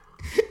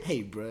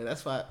 Hey, bro,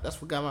 that's what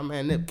got my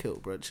man Nip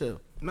killed, bro. Chill.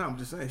 No, I'm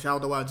just saying,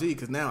 shout out to YG,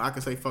 because now I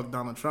can say fuck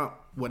Donald Trump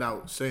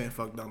without saying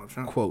fuck Donald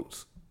Trump.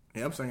 Quotes.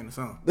 Yeah, I'm singing the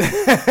song.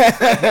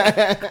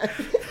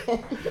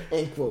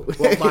 End quote.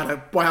 Well,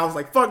 boy, I was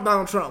like, fuck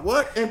Donald Trump.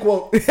 What? End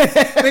quote.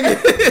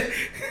 Nigga.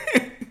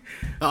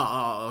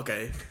 Oh,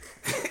 okay.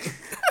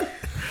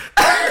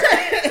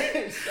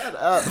 Shut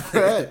up,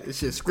 bro. This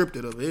shit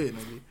scripted over here,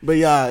 nigga. But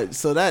yeah,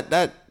 so that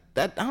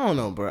I don't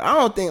know, bro. I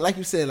don't think, like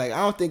you said, like I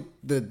don't think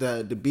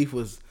the beef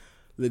was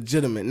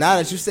legitimate. Now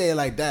that you say it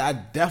like that, I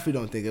definitely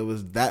don't think it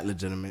was that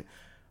legitimate.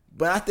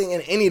 But I think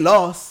in any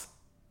loss,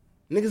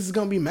 niggas is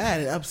gonna be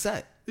mad and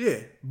upset. Yeah,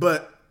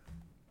 but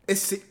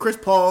it's Chris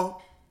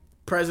Paul,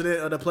 president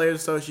of the Players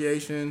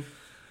Association,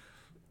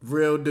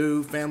 real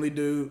dude, family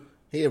dude.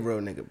 He a real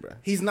nigga, bro.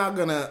 He's not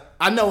gonna.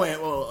 I know,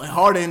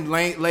 Harden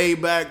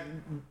laid back,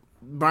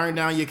 burn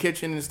down your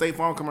kitchen in the State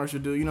Farm commercial,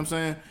 dude. You know what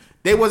I'm saying?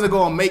 They wasn't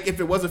gonna make, if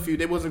it was a feud,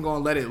 they wasn't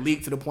gonna let it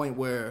leak to the point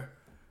where,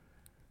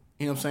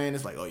 you know what I'm saying?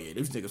 It's like, oh yeah,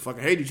 these niggas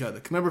fucking hate each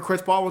other. Remember,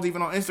 Chris Paul was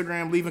even on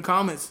Instagram leaving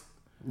comments.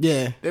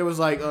 Yeah. There was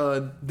like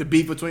the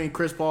beef between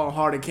Chris Paul and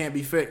Harden can't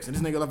be fixed, and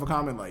this nigga left a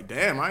comment like,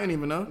 "Damn, I didn't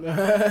even know."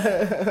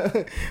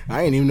 I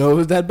didn't even know it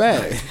was that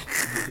bad.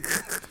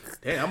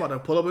 Damn, I'm about to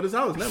pull up at his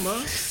house, never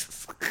mind.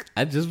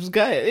 I just was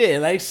good. Yeah,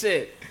 like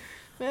shit.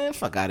 Man,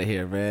 fuck out of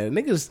here, man.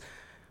 Niggas,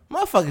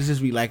 motherfuckers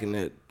just be liking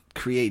to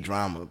create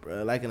drama,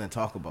 bro. Liking to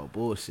talk about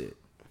bullshit.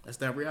 That's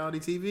that reality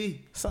TV.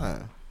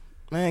 Son,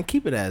 man,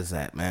 keep it as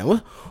that,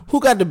 man. Who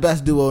got the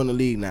best duo in the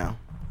league now?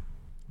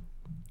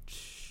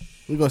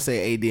 We're going to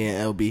say AD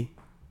and LB.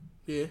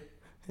 Yeah.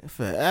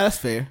 Fair. That's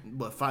fair.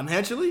 But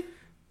financially,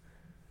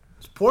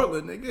 it's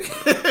Portland,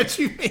 nigga. What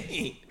you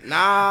mean?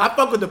 Nah. I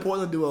fuck with the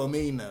Portland duo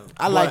mean, though.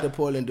 I like the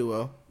Portland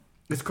duo.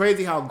 It's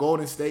crazy how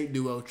Golden State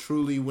duo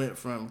truly went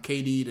from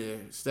KD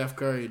to Steph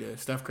Curry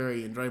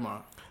and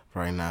Draymond.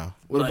 Right now.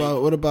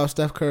 What about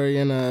Steph Curry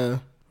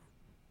and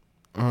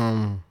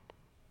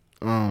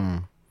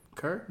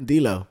Kerr?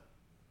 D'Lo?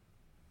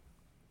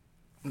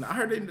 No, I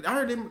heard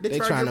they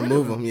trying to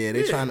move him. Yeah,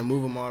 they trying to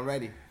move him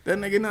already. That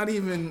nigga not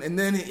even, and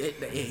then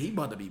he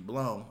about to be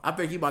blown. I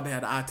think he about to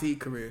have the IT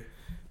career.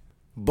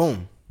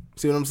 Boom.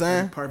 See what I'm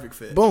saying? Perfect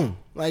fit. Boom.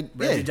 Like,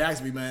 Reggie yeah.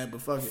 Jackson be mad,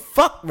 but fuck it.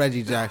 Fuck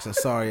Reggie Jackson.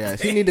 Sorry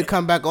ass. He need to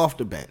come back off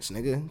the bench,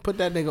 nigga. Put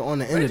that nigga on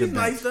the end of the Reggie's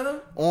bench. nice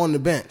though. On the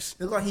bench. It's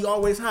like he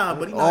always high,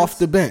 but he Off nice.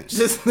 the bench.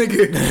 This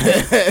nigga.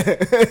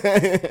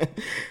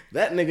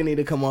 That nigga need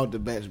to come off the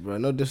bench, bro.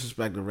 No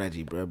disrespect to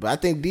Reggie, bro. But I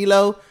think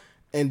D'Lo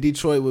in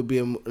Detroit would be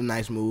a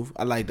nice move.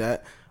 I like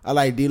that. I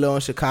like D'Lo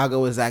in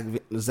Chicago with Zach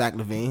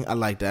LaVine. I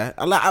like that.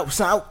 I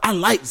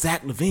like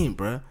Zach LaVine,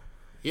 bro.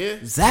 Yeah.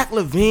 Zach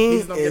LaVine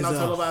He's not getting is no a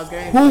televised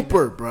games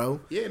hooper, like bro.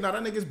 Yeah, no,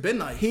 that nigga's been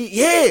nice.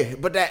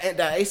 But that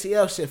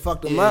ACL shit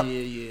fucked him up.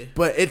 Yeah.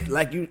 But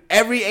it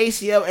every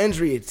ACL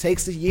injury, it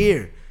takes a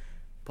year.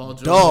 Paul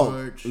George.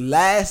 Dog,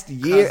 last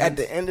year Cousins. at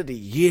the end of the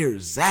year,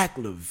 Zach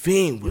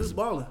LaVine He was was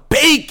balling.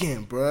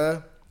 baking,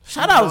 bruh.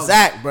 Shout out balling.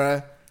 Zach,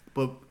 bruh.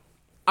 But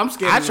I'm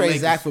scared I of the trade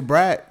Lakers. Zach for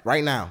Brad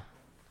right now.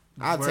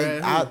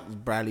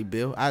 Brad Bradley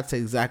Beal. I'll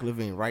take Zach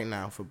LaVine right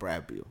now for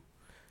Brad Beal.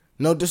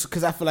 No, just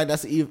because I feel like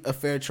that's a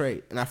fair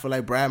trade, and I feel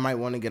like Brad might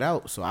want to get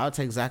out, so I'll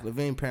take Zach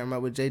LaVine, pair him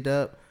up with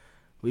J-Dub.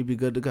 We'd be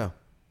good to go.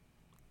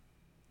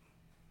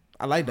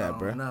 I like that,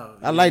 bro. No.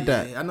 I like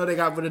that. Yeah. I know they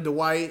got rid of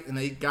Dwight and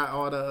they got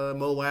all the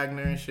Mo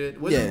Wagner and shit.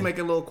 We're just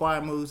making little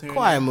quiet moves here.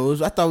 Quiet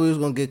moves. I thought we was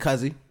gonna get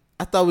Cuzzy.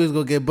 I thought we was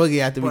gonna get Boogie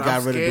after we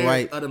got rid of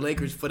Dwight. Of the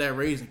Lakers for that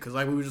reason, because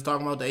like we were just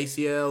talking about the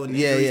ACL and the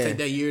Yeah, injuries yeah. take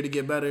that year to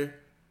get better.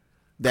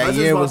 That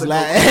Cousins year about was to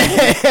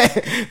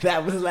last.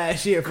 That was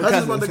last year for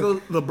Cousins Cousins. about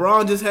to go.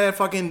 LeBron just had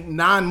fucking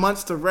 9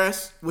 months to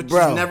rest, which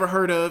Bro, he's never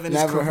heard of in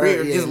his Never career,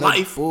 heard. Yeah, his no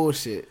life.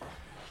 bullshit.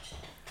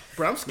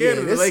 Bro, I'm scared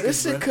of the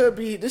Lakers.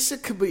 This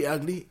shit could be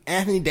ugly.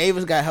 Anthony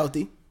Davis got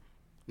healthy.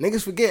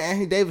 Niggas forget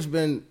Anthony Davis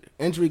been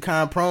injury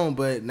prone,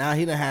 but now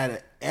he done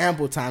had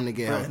ample time to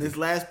get Bro, healthy. and his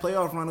last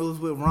playoff run was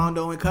with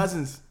Rondo and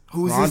Cousins,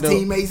 who's Rondo- his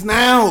teammates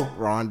now.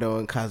 Rondo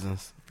and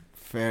Cousins.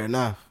 Fair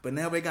enough. But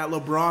now they got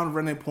LeBron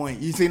running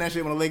point. You seen that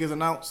shit when the Lakers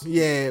announced?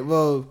 Yeah,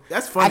 well,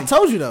 That's funny. I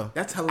told you though.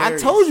 That's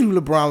hilarious. I told you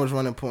LeBron was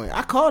running point.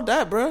 I called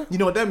that, bro. You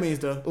know what that means,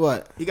 though?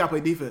 What? He got to play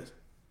defense.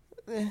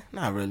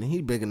 Not really.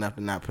 He big enough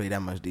to not play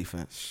that much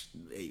defense.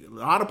 A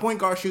lot of point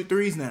guards shoot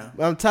threes now.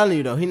 But I'm telling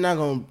you though, he's not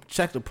gonna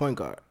check the point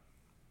guard.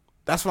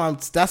 That's why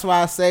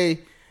I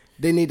say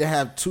they need to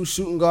have two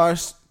shooting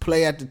guards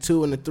play at the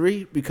 2 and the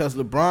 3 because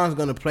LeBron's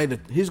gonna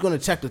he's gonna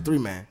check the 3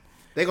 man.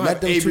 They're going to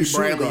have Avery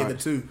Bradley in the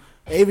 2.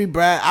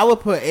 I would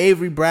put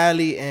Avery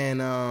Bradley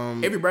and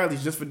Avery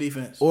Bradley's just for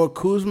defense. or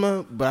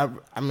Kuzma, but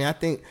I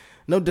think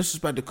no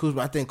disrespect to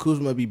Kuzma, I think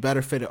Kuzma would be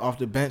better fitted off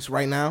the bench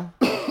right now.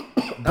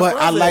 But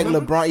I like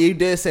LeBron. You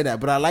did say that,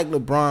 but I like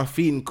LeBron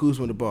feeding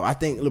Kuzma the ball. I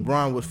think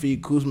LeBron would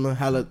feed Kuzma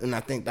hella, and I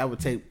think that would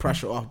take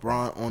pressure off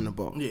Bron on the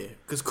ball. Yeah,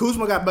 because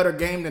Kuzma got better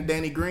game than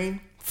Danny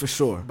Green. For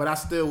sure. But I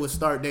still would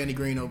start Danny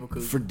Green over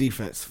Kuzma. For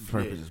defense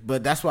purposes. Yeah.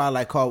 But that's why I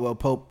like Caldwell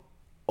Pope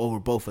over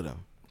both of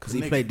them. Because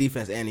he played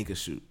defense and he could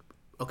shoot.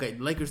 Okay,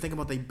 the Lakers think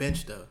about their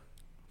bench, though.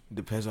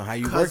 Depends on how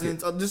you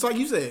Cousins, work it. Just like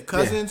you said.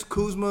 Cousins,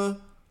 Kuzma,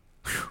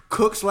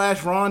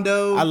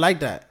 Cook/Rondo. I like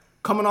that.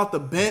 Coming off the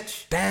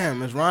bench.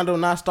 Damn, is Rondo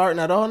not starting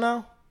at all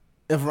now?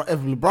 If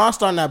LeBron's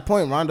starting that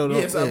point, Rondo don't.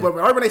 Yeah, but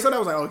when they said that, I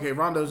was like, okay,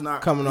 Rondo's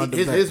not coming off the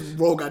bench. His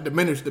role got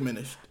diminished.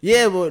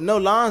 Yeah, but no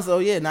Lonzo.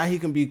 Yeah, now he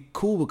can be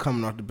cool with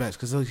coming off the bench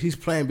because he's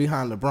playing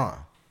behind LeBron.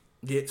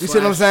 Yeah, you see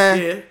what I'm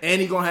saying? Yeah, and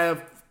he gonna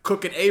have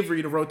Cook and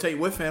Avery to rotate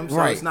with him,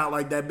 so it's not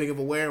like that big of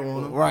a wear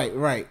on him.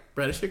 Right.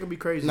 Bro, this shit gonna be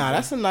crazy. Nah,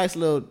 that's a nice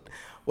little.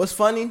 What's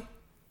funny?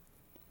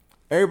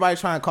 Everybody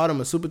trying to call them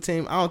a super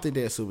team. I don't think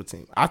they're a super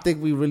team. I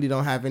think we really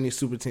don't have any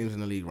super teams in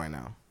the league right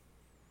now.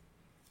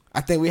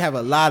 I think we have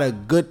a lot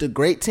of good to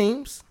great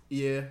teams.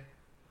 Yeah.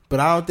 But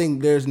I don't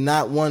think there's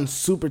not one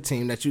super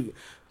team that you...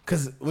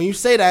 Because when you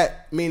say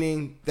that,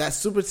 meaning that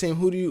super team,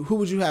 who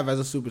would you have as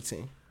a super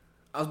team?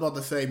 I was about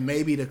to say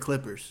maybe the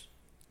Clippers.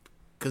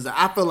 Because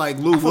I feel like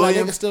Lou Williams... like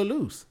they can still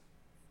lose.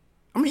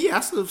 I mean, yeah,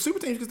 super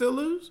teams can still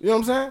lose. You know what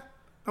I'm saying?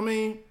 I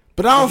mean...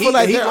 But I don't feel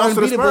like they're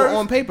unbeatable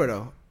on paper,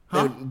 though.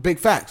 Huh? Big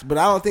facts. But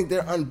I don't think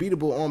they're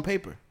unbeatable on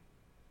paper.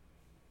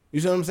 You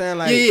see what I'm saying?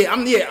 Like,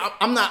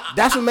 I'm not.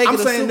 That's what makes it a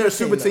super team. I'm saying they're a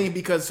super team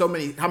because how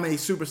many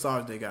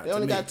superstars they got. They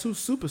only got 2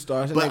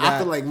 superstars. But I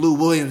feel like Lou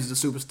Williams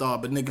is a superstar,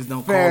 but niggas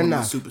don't call him a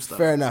superstar.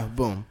 Fair enough.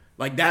 Boom.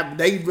 Like that,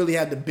 they really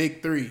had the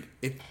big three.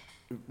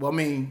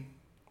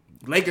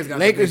 Lakers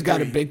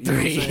got a big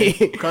three.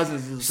 You know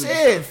Cousins is a superstar.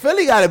 Shit,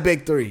 Philly got a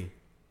big 3.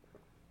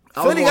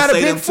 Philly got a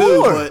big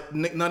 4. But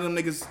none of them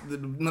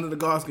niggas, none of the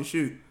guards can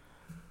shoot.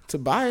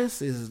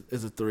 Tobias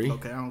is a 3.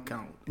 Okay, I don't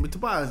count. But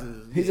Tobias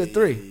is... He's a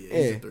 3.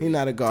 Yeah, he's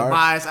not a guard.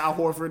 Tobias, Al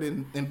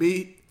Horford, and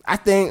B. I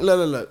think,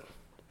 look.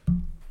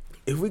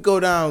 If we go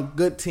down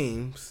good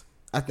teams,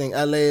 I think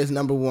LA is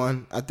number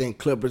 1. I think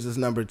Clippers is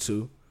number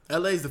 2.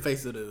 LA is the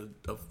face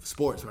of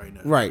sports right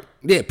now. Right.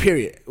 Yeah,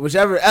 period.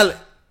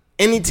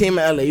 Any team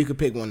in LA, you could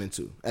pick 1 and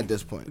 2 at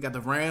this point. You got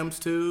the Rams,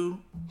 too.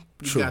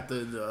 You got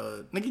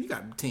nigga, you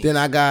got the team. Then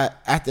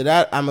after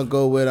that, I'm going to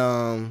go with,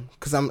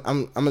 because I'm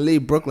going to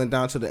leave Brooklyn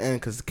down to the end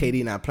because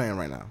KD not playing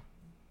right now.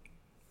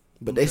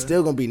 But they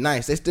still going to be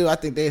nice. I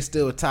think they're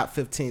still a top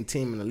 15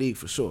 team in the league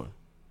for sure.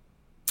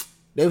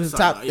 They was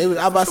top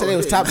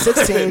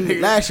 16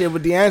 last year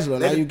with D'Angelo.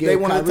 Now you get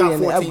Kyrie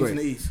and the upgrade. In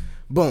the East.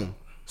 Boom.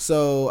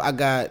 So I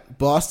got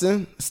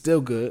Boston, still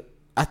good.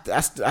 I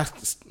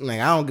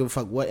don't give a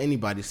fuck what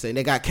anybody say.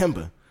 They got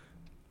Kemba,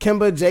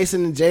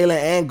 Jason, and Jalen,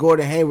 and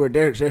Gordon Hayward.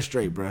 They're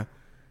straight, bro.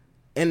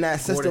 In that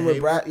system with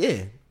Brad,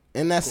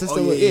 In that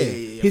system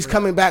he's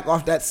coming back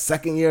off that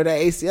second year of that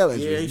ACL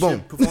injury. Yeah, he boom.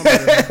 should perform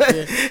better.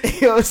 Yeah.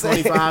 You know what I'm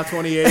saying? 25,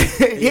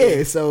 28.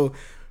 Yeah. So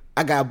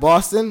I got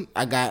Boston.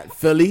 I got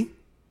Philly.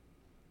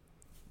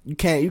 You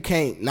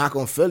can't knock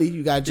on Philly.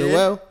 You got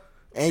Joel.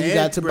 And you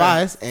got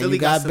Tobias. And Philly you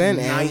got Ben.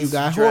 Nice and you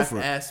got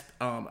Horford.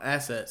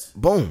 Assets.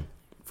 Boom.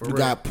 You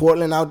got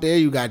Portland out there.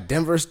 You got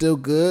Denver still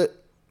good.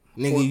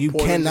 Nigga, you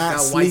cannot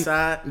sleep.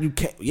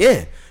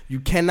 You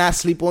cannot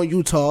sleep on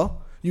Utah.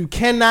 You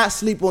cannot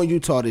sleep on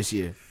Utah this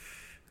year.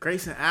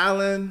 Grayson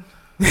Allen.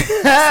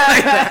 Hey,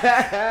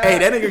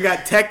 that nigga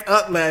got teched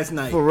up last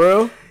night. For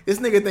real? This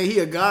nigga think he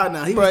a god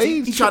now.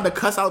 He tried to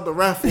cuss out the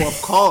ref for a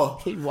call.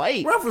 He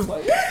white. Ref was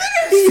like,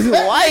 he's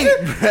white,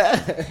 bro.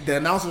 The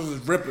announcers was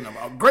ripping him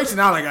out. Grayson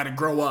Allen got to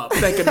grow up,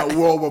 thinking the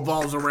world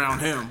revolves around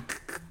him.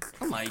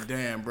 I'm like,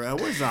 damn, bro.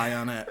 Where's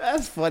Zion at?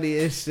 That's funny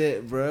as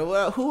shit, bro.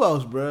 Well, who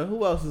else, bro?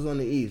 Who else is on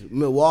the East?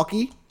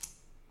 Milwaukee.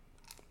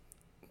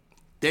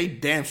 They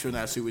damn sure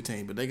not a super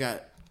team, but they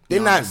got. They're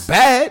not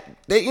bad.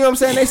 You know what I'm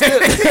saying? They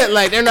still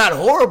like they're not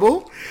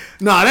horrible.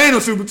 Nah, they ain't no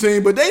super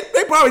team, but they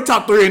probably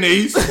top 3 in the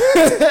East.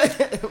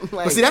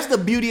 But see, that's the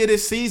beauty of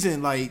this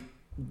season. Like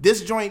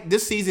this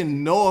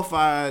season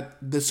nullified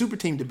the super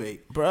team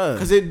debate, bro,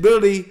 because it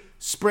really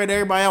spread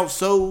everybody out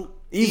so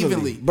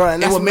evenly, bro.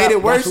 And what made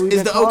it worse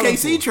is the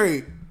OKC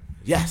trade.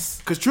 Yes,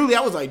 because truly,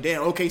 I was like,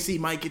 damn, OKC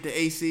might get the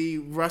AC.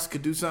 Russ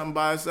could do something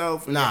by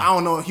himself. Nah, I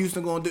don't know what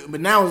Houston gonna do, but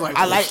now it's like,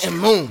 I like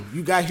and boom,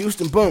 you got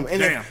Houston, boom, and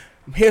damn.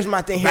 Here's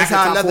my thing. Here's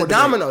how another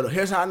domino.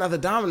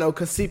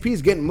 Because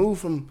CP's getting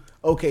moved from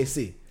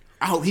OKC.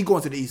 I hope he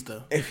going to the East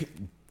though.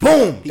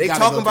 Boom, they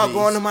talking about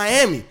going to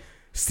Miami.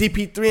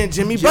 CP3 and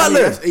Jimmy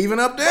Butler, even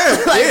up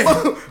there.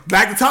 Like,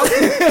 back to top.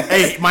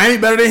 Hey, Miami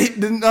better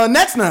than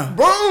Nets now.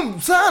 Boom,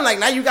 son. Like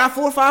now you got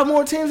 4 or 5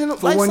 more teams in the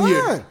for 1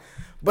 year.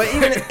 But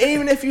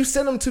even if you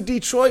send them to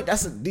Detroit,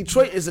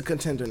 Detroit is a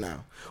contender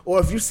now. Or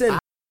if you send.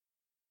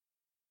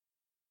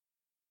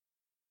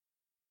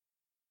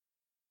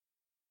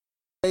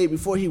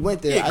 Before he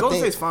went there, Golden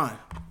State's fine.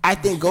 I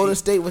think Golden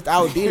State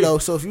without D'Lo.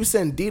 So if you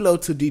send D'Lo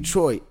to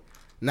Detroit,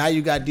 now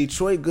you got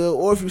Detroit good.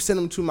 Or if you send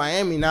them to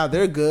Miami, now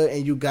they're good,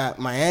 and you got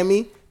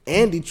Miami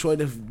and Detroit.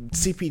 If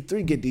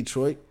CP3 get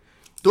Detroit,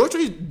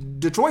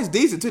 Detroit's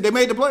decent too. They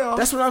made the playoffs.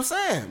 That's what I'm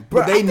saying,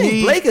 bro. But they I think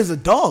need Blake is a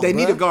dog. They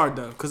bro. need a guard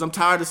though, because I'm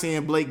tired of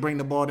seeing Blake bring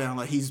the ball down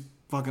like he's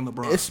fucking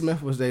LeBron. Ish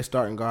Smith was their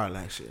starting guard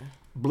last year.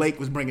 Blake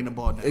was bringing the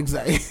ball down.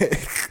 Exactly.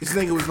 This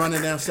nigga was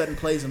running down, setting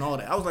plays and all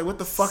that. I was like, what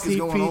the fuck is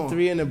going on?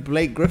 CP3 and the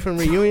Blake Griffin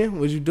reunion.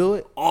 Would you do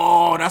it?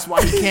 Oh, that's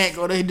why he can't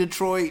go to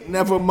Detroit.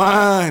 Never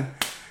mind.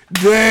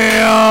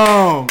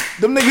 Damn.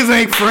 Them niggas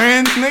ain't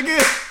friends,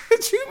 nigga.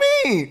 What you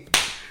mean?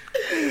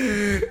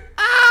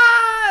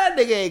 That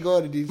nigga ain't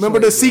going to Detroit. Remember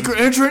the secret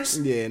entrance?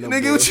 Yeah, no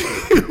nigga, bullshit.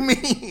 what you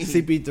mean?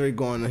 CP3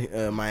 going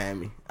to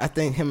Miami. I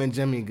think him and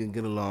Jimmy could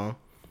get along.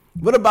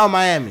 What about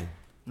Miami?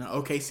 No,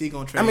 OKC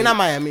gonna trade. I mean, not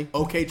Miami.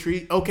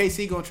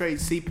 OKC gonna trade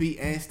CP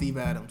and Steve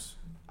Adams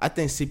I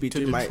think CP3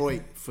 to might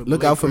Detroit for look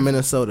Blake out for Griffin.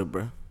 Minnesota,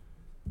 bro.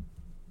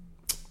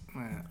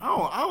 Man,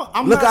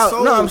 I'm Look not out!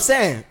 sold No, I'm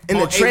saying in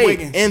the on A. trade.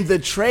 Wiggins. In the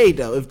trade,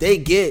 though, if they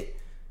get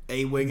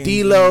A. Wiggins,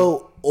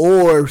 D'Lo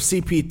or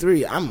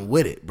CP3, I'm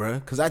with it, bro.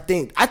 Because I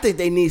think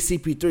they need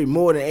CP3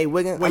 more than A.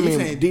 Wiggins. What I you mean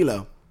saying?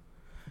 D'Lo.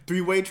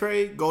 3-way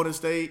trade, Golden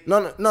State.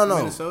 No.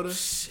 Minnesota?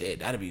 Shit,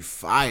 that'd be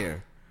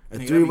fire. A Nigga,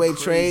 that'd be 3-way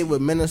crazy. trade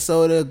with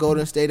Minnesota,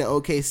 Golden State, and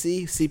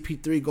OKC.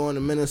 CP3 going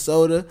to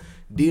Minnesota.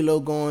 D'Lo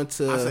going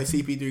to. I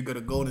say CP3 go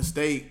to Golden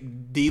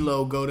State,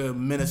 D'Lo go to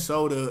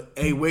Minnesota,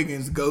 A.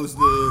 Wiggins goes to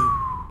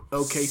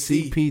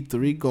OKC.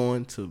 CP3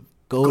 going to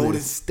Golden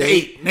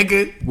State,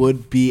 nigga.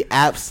 would be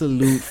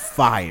absolute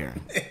fire.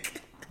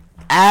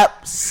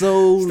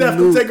 Absolute. Steph,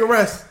 come take a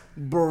rest.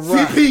 Bruh.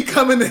 CP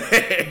coming there.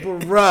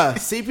 Bruh.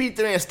 CP3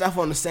 and stuff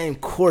on the same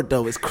court,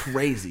 though, is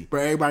crazy.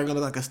 Bro, everybody gonna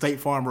look like a State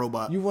Farm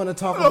robot. You want to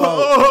talk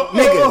about.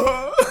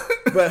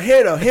 Nigga. But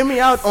here, though, hear me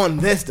out on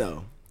this,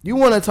 though. You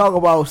want to talk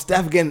about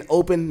Steph getting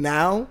open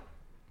now?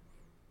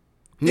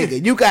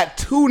 Nigga, you got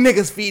two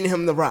niggas feeding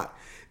him the rock.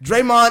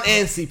 Draymond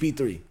and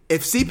CP3.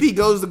 If CP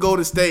goes to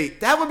Golden State,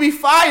 That would be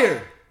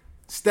fire.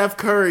 Steph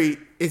Curry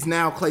is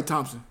now Klay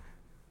Thompson.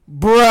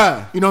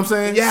 Bruh. You know what I'm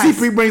saying? Yes.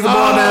 CP brings the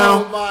ball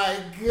down. Oh, my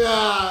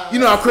God. You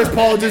know how Chris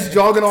Paul just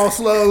jogging all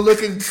slow,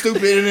 looking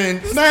stupid, and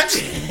then snatch.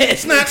 Steph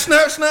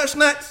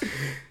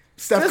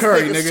This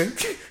Curry, nigga-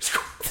 nigga.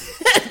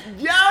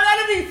 Yo,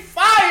 that'd be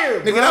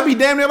fire, Nigga, that'd be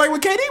damn near like where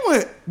KD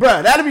went.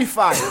 Bruh, that'd be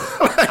fire.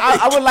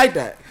 I would like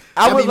that.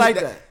 I would like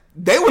that.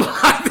 They would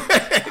like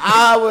that.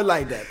 I would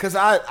like that. Because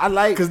I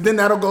like... Because then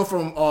that'll go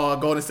from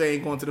Golden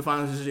State going to the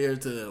finals this year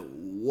to,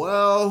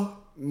 well...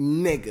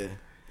 Nigga.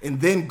 And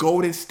then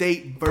Golden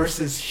State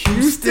versus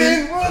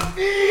Houston.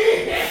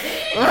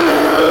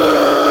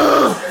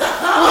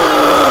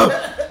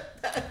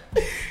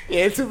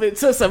 Yeah,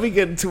 so we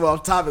getting too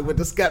off topic with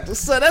the skeptics.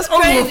 So that's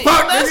crazy.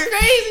 fuck, That's nigga.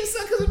 crazy.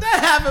 So because if that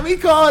happened, we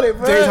called it,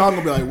 bro. James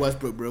Harden gonna be like,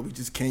 Westbrook, bro, we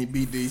just can't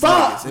beat these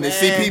Fuck, niggas. And then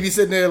man. CP be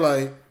sitting there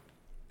like...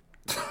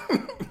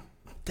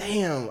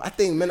 Damn,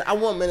 I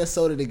want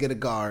Minnesota to get a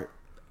guard.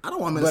 I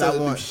don't want But Minnesota I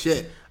to want- do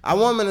shit. I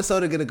want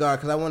Minnesota to get a guard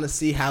because I want to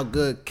see how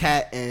good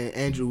Cat and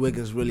Andrew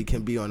Wiggins really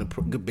can be on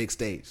the big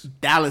stage.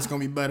 Dallas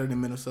gonna be better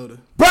than Minnesota.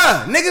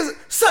 Bruh, niggas,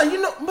 son,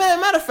 you know, man,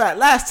 matter of fact,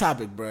 last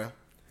topic, bruh.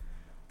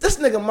 This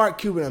nigga Mark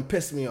Cuban done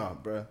pissed me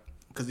off, bruh.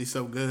 Because he's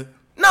so good.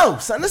 No,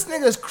 son, this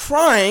nigga's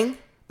crying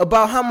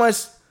about how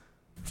much,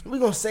 we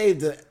gonna save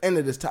the end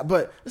of this topic,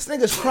 but this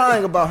nigga's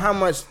crying about how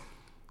much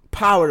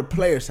power the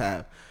players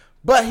have.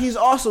 But he's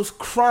also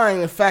crying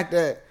the fact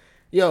that,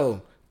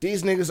 yo,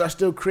 these niggas are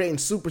still creating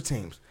super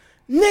teams.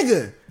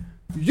 Nigga,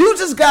 you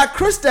just got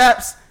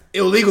Kristaps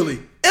Illegally.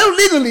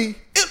 illegally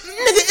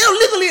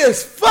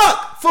as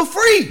fuck for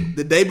free.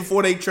 The day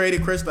before they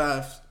traded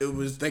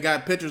Kristaps, they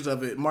got pictures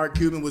of it. Mark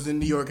Cuban was in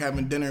New York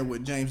having dinner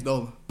with James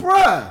Dolan.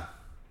 Bruh.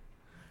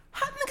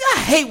 Nigga, I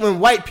hate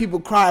when white people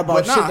cry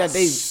about shit that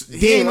they he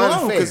deem ain't alone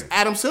unfair. because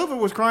Adam Silver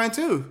was crying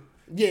too.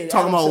 Yeah,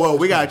 Talking Adam about, Silver well,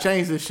 was we crying. gotta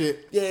change this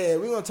shit. Yeah,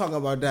 we're gonna talk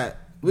about that.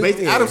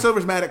 Adam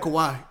Silver's mad at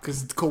Kawhi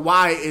because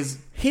Kawhi is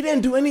He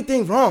didn't do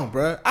anything wrong,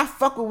 bruh. I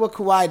fuck with what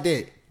Kawhi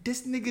did.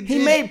 this nigga. He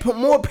made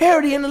more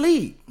parity in the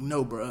league.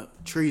 no, bro,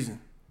 treason.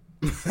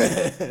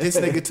 This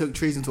nigga took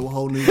treason to a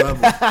whole new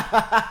level.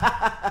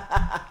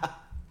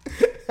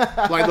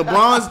 Like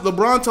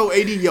LeBron told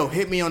AD, yo,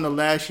 hit me on the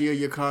last year of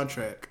your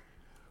contract.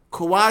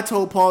 Kawhi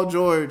told Paul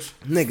George,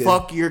 Nigga.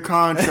 fuck your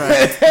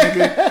contract.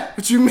 Nigga.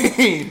 What you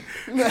mean?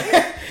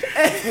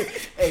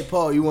 Hey,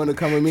 Paul, you want to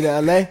come with me to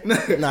LA?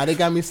 Nah, they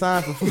got me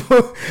signed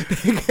for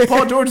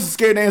Paul George is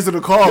scared to answer the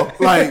call.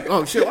 Like,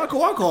 oh shit, why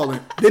Kawhi calling?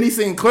 Then he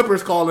seen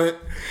Clippers calling.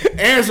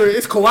 Answer,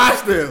 it's Kawhi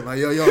still. Like,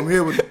 yo, I'm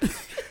here with it.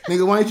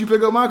 Nigga, why didn't you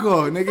pick up my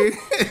call, nigga?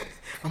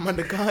 I'm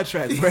under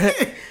contract,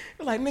 bruh.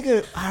 Like,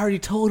 nigga, I already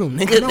told them.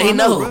 Nigga, No, they I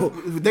know.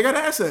 bro. They got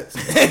assets.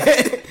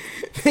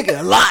 Nigga,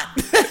 a lot.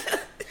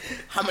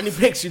 How many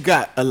picks you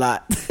got? A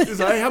lot. It's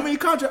like, hey, how many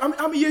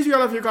years you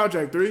got left your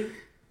contract? 3?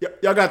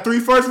 Y'all got 3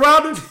 first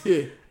rounders?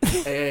 Yeah.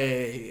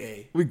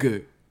 Hey. We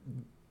good.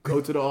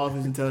 Go to the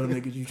office and tell them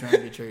niggas you trying to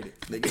get traded.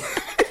 Nigga.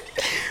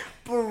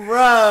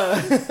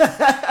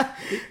 Bruh.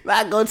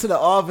 Not go to the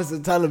office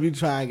and tell them you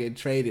try and get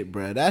traded,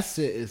 bruh. That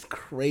shit is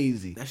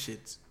crazy. That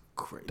shit's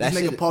crazy. That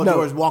This nigga shit- Paul no.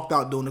 George walked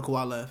out doing the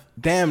Kawhi left.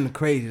 Damn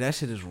crazy. That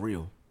shit is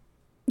real.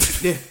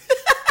 Yeah.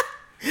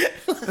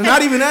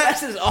 Not even that.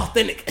 That's just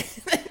authentic.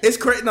 It's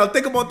crazy. No,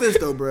 think about this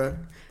though, bro.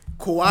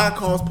 Kawhi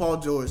calls Paul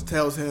George,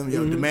 tells him,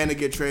 "Yo, the man to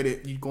get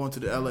traded, you going to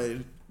the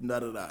LA."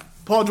 Da.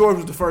 Paul George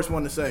was the first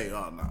one to say,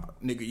 "Oh no,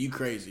 nigga, you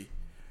crazy."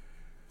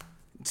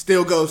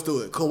 Still goes through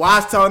it.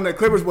 Kawhi's telling the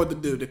Clippers what to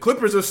do. The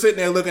Clippers are sitting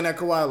there looking at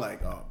Kawhi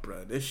like, "Oh,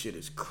 bro, this shit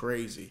is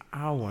crazy."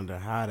 I wonder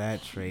how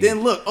that trade.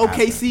 Then look,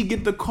 OKC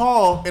get the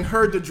call and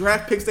heard the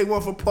draft picks they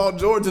want for Paul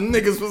George, and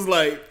niggas was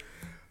like,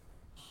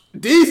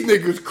 "These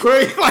niggas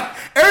crazy." Like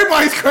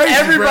everybody's crazy.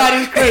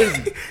 Everybody's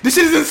crazy. This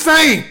shit is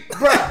insane,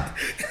 bro.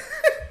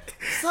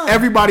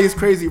 Everybody is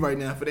crazy right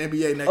now for the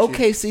NBA next year.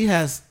 OKC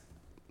has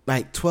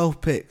like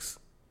 12 picks.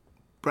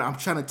 Bro, I'm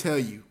trying to tell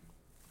you,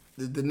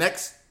 the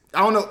next, I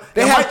don't know.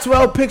 They have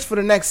 12 picks for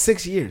the next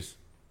 6 years.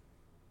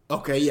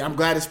 Okay, yeah, I'm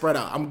glad it's spread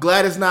out. I'm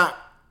glad it's not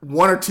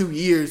 1 or 2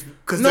 years.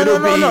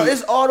 No.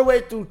 It's all the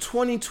way through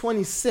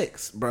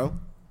 2026, bro.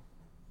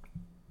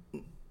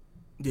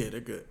 Yeah, they're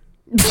good.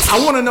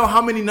 I want to know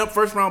how many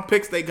first round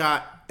picks they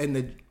got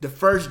in the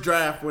first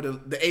draft where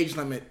the age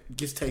limit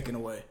gets taken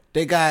away.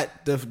 They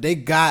got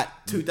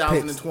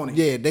 2020. Picks.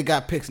 Yeah, they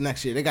got picks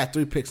next year. They got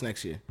 3 picks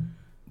next year.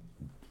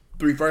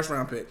 3 first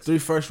round picks. 3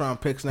 first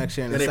round picks next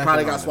year. And they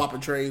probably got swap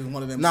and trades.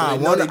 One of them. Nah,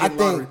 so I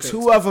think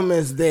 2 of them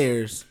is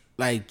theirs,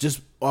 like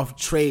just off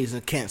trades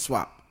and can't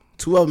swap.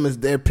 2 of them is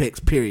their picks,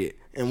 period,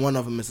 and 1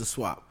 of them is a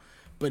swap.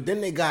 But then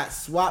they got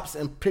swaps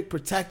and pick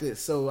protected.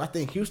 So I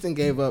think Houston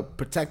gave up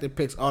protected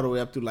picks all the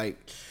way up to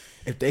like,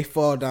 if they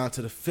fall down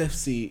to the 5th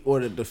seed or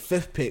the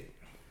 5th pick,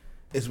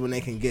 is when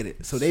they can get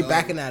it. So they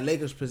back in that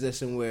Lakers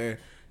position where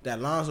that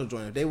Lonzo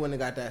joint. If they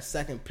wouldn't have got that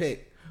 2nd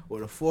pick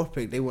or the 4th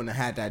pick, they wouldn't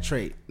have had that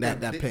trade.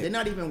 That pick. They're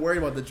not even worried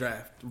about the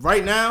draft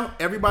right now.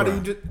 Everybody,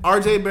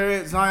 RJ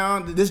Barrett,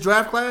 Zion, this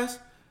draft class,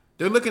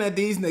 they're looking at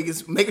these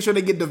niggas, making sure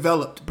they get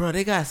developed. Bro,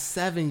 they got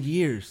 7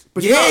 years.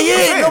 But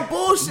no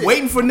bullshit.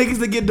 Waiting for niggas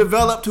to get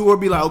developed who will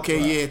be like,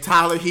 okay,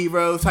 Tyler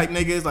Hero type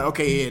niggas. Like,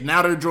 okay,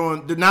 now they're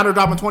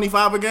dropping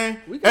 25 a game.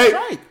 We can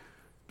strike.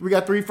 We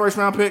got 3 first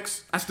round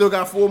picks. I still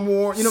got 4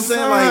 more. You know what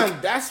I'm saying?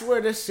 Like, that's where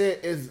this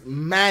shit is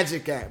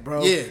magic at,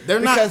 bro. Yeah, they're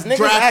because not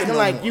niggas acting no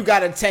like more. You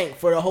got a tank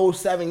for the whole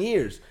 7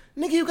 years.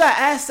 Nigga, you got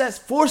assets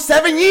for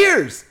 7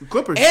 years.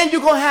 Clippers. And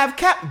you gonna have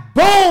cap.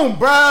 Boom,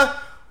 bruh.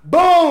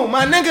 Boom,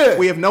 my nigga.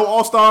 We have no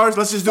all-stars.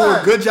 Let's just do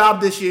a good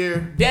job this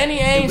year. Danny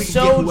Ainge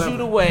showed you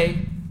the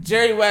way.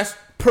 Jerry West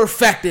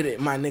perfected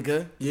it, my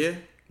nigga. Yeah.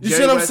 You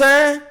see what I'm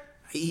saying?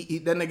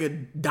 That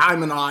nigga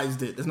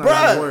diamondized it. That's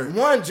not the word.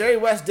 One, Jerry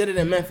West did it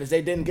in Memphis.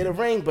 They didn't get a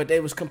ring, but they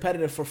was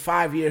competitive for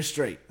 5 years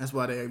straight. That's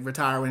why they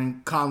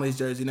retiring Conley's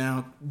jersey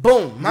now.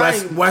 Boom.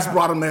 West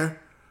brought him there.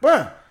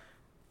 Bruh.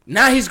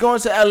 Now he's going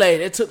to LA.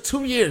 It took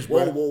 2 years,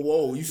 bro.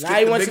 Whoa. You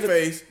skipped the big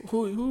face.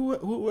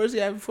 Where's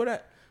he at before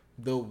that?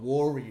 The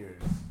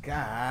Warriors.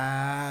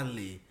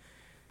 Golly.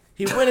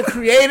 He went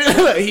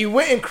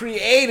and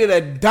created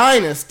a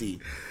dynasty.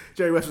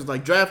 Jerry West was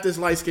like, draft this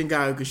light-skinned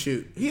guy who can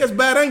shoot. He has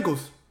bad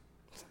ankles.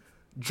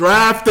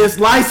 Draft this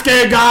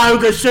light-skinned guy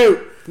who can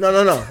shoot.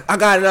 No. I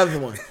got another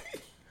one.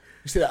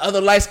 You see the other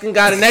light-skinned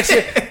guy the next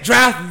year?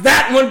 Draft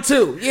that one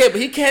too. Yeah,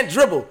 but he can't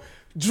dribble.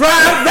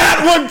 Draft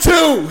that one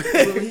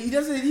too. He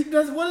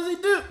doesn't. What does he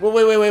do?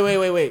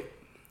 Wait.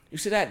 You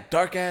see that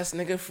dark-ass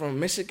nigga from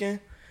Michigan?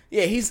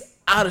 Yeah, he's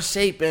out of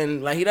shape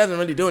and like he doesn't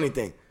really do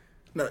anything.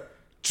 No.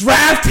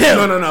 Draft him.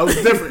 No. It was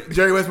different.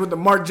 Jerry West with the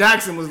Mark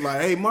Jackson was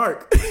like, hey,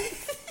 Mark,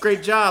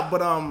 great job.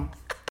 But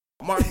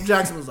Mark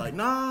Jackson was like,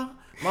 nah,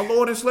 my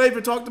Lord and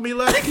Savior talked to me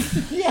like.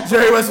 Yeah.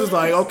 Jerry West was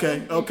like, okay.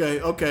 Get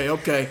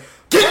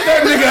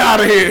that nigga out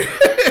of here.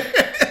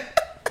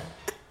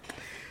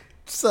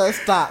 So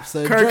stop,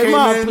 son. Kirk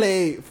Draymond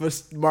played for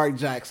Mark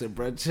Jackson,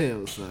 bro.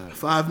 Chill, son.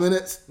 5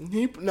 minutes?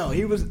 He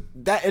was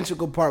that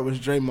integral part was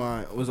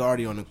Draymond was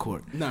already on the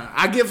court. Nah,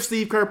 I give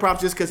Steve Kerr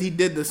props just because he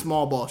did the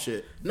small ball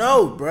shit.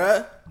 No,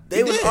 bruh.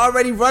 They was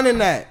already running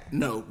that.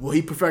 No, well,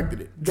 he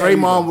perfected it.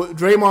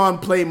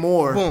 Draymond played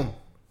more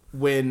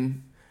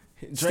when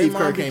Steve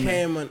Kerr came in.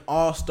 Became an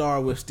all-star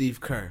with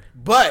Steve Kerr.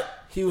 But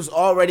he was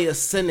already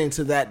ascending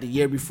to that the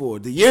year before.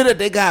 The year that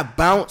they got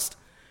bounced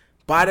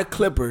by the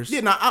Clippers.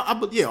 Yeah,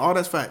 all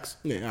that's facts.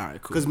 Yeah, all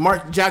right, cool. Because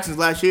Mark Jackson's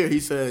last year, he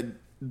said,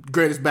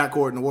 greatest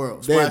backcourt in the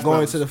world. They're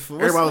going to the...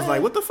 Everybody was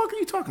like, what the fuck are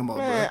you talking about,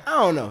 man, bro? I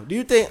don't know. Do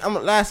you think...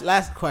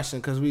 last question,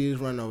 because we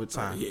just running over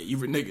time. Yeah, you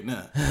nigga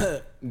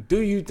now. Do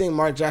you think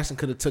Mark Jackson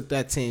could have took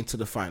that team to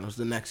the finals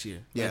the next year?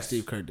 Yes. Like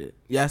Steve Kerr did.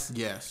 Yes?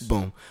 Yes.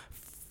 Boom.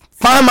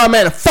 Find my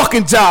man a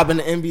fucking job in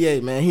the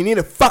NBA, man. He need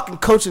a fucking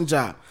coaching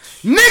job.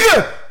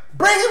 Nigga!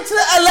 Bring him to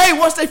LA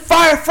once they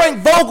fire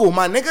Frank Vogel,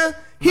 my nigga.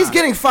 He's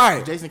getting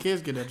fired. Jason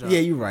Kidd's get that job. Yeah,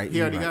 you're right.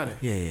 He already got it.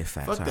 Yeah,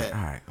 facts. Fuck that.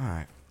 All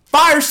right.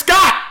 Fire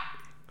Scott!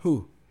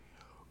 Who?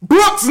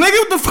 Brooks, nigga,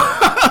 what the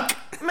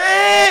fuck?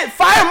 Man,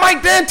 fire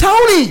Mike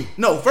D'Antoni.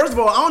 No, first of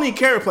all, I don't even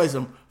care to replace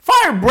him.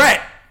 Fire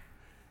Brett.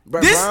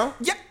 Brett this, Brown?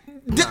 Yeah,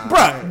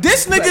 bruh,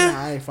 this nigga.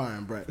 I ain't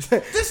firing Brett.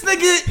 This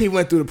nigga. He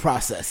went through the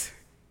process.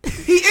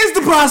 He is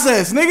the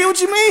process, nigga.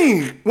 What you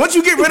mean? Once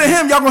you get rid of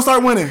him, y'all gonna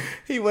start winning.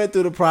 He went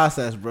through the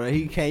process, bro.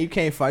 You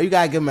can't fire. You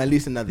gotta give him at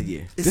least another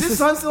year. Is his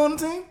son still on the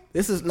team?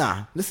 This is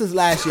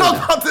last year. I'm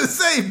Now. about to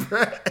say,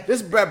 bro.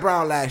 This is Brett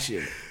Brown last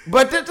year.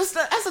 But that's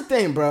the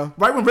thing, bro.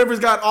 Right when Rivers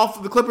got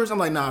off the Clippers, I'm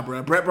like, nah,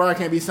 bro. Brett Brown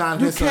can't be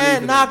signed. You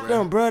can't knock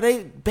them, bro.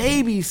 They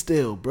babies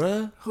still,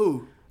 bro.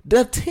 Who?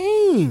 The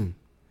team.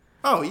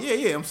 Oh,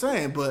 yeah, I'm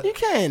saying, but You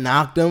can't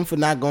knock them for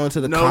not going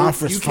to the No,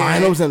 conference you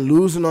can't. finals and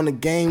losing on the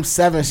Game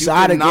 7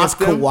 shot can knock against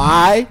them.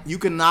 Kawhi. You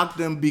can knock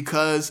them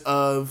because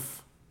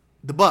of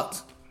the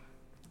Bucks.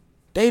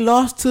 They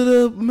lost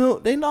to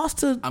They lost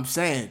to. I'm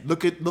saying,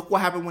 look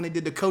what happened when they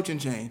did the coaching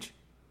change.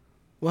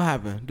 What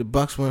happened? The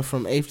Bucks went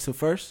from 8th to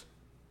 1st.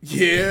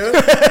 Yeah.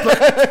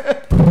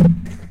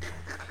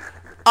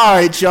 All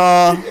right,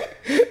 y'all.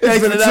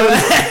 Thanks for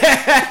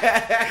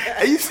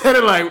you said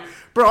it like,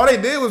 bro, all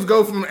they did was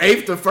go from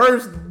 8th to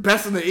 1st,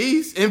 best in the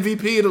East,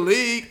 MVP of the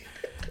league,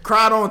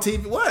 cried on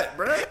TV. What,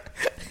 bro?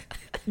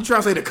 You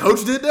trying to say the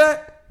coach did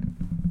that?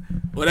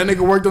 Well, that nigga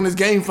worked on his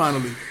game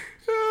finally.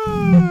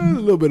 A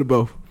little bit of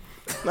both.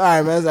 All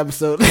right, man. This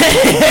episode.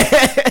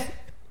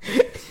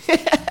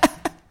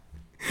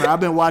 Bro, I've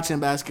been watching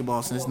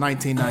basketball since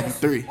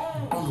 1993. Turn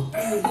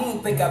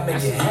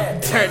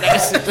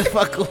that shit the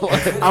fuck on.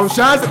 I was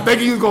trying to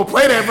think he was gonna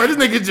play that, bro. This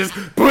nigga just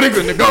put it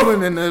in the goal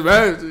and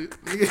the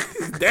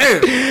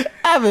damn.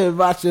 I've been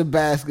watching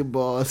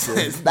basketball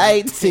since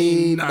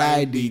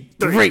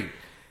 1993.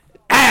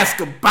 Ask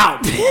about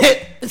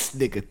it. This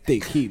nigga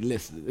think he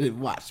listen and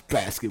watch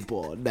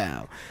basketball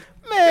now.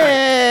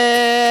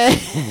 Man.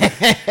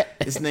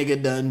 This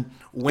nigga done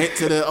went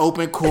to the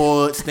open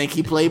courts, think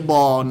he play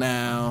ball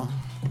now.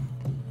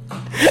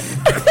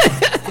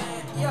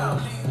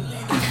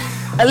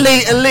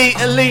 Elite.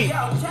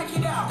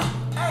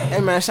 Hey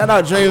man, shout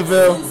out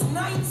Dreamville.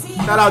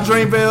 Shout out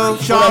Dreamville,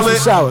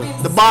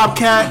 Charlotte, the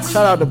Bobcats.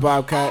 Shout out the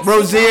Bobcats.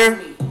 Rozier,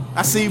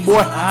 I see you,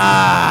 boy.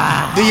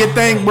 Do your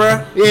thing,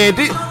 bruh. Yeah,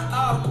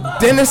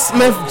 Dennis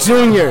Smith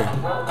Jr.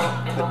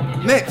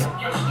 Next.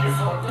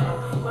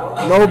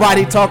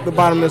 Nobody talked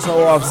about him this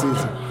whole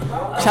offseason.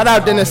 Shout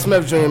out Dennis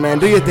Smith Jr., man.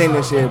 Do your thing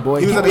this year,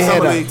 boy. He was Keep at the your head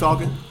summer up. league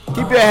talking.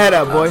 Keep your head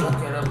up, boy.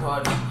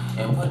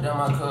 And put down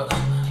my cup.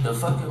 The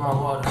fuck is my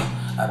water?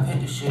 I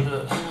picked the shit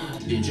up.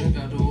 Then drink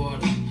out the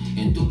water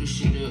and threw the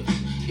shit up.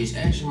 It's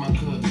ash in my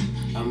cup.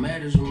 I'm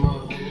mad as a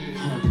mother. I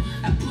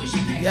push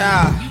back.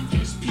 Yeah.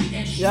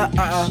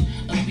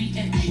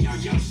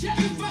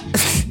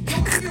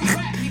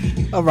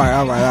 All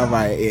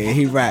right. Yeah,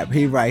 he rap.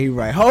 He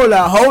right.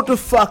 Hold the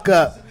fuck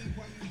up.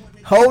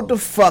 Hold the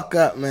fuck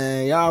up,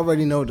 man. Y'all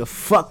already know what the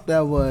fuck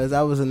that was.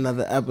 That was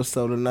another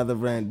episode, another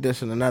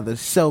rendition, another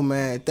show,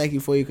 man. Thank you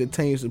for your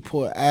continued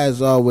support.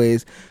 As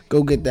always,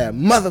 go get that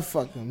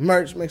motherfucking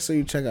merch. Make sure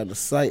you check out the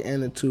site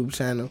and the tube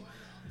channel.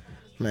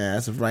 Man,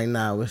 as of right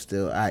now, we're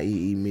still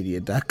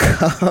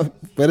IEEmedia.com.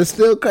 But it's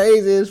still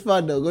crazy. It's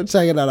fun, though. Go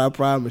check it out, I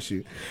promise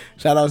you.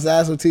 Shout out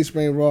Zazzle,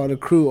 Teespring Raw, the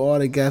crew, all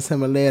the guests,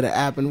 Himalaya, the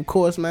app, and of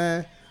course,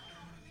 man,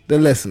 the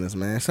listeners,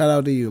 man. Shout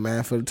out to you,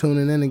 man, for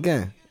tuning in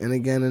again. And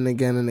again,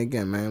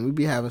 man. We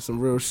be having some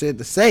real shit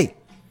to say.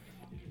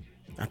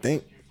 I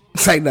think.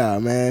 It's like, nah,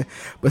 man.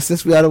 But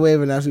since we out of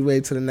wave and as we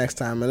wait till the next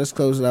time, man, let's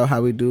close it out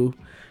how we do,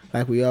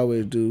 like we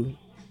always do.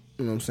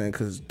 You know what I'm saying?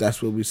 Because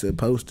that's what we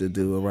supposed to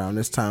do around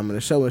this time of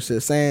the show and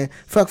shit. Saying,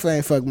 fuck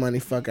fame, fuck money,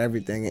 fuck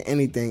everything and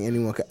anything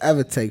anyone could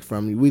ever take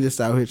from you. We just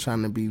out here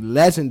trying to be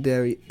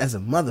legendary as a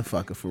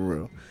motherfucker for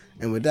real.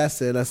 And with that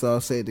said, let's all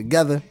say it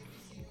together.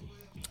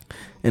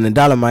 And the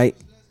Dolomite,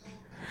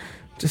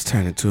 just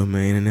turn it to $1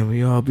 million and then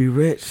we all be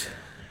rich.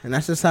 And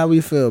that's just how we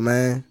feel,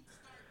 man.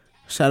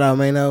 Shout out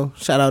Mano.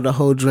 Shout out the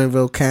whole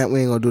Dreamville camp. We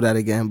ain't gonna do that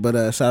again. But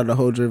shout out the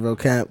whole Dreamville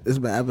camp. This has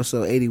been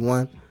episode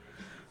 81.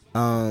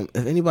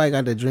 If anybody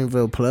got the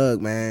Dreamville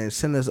plug, man,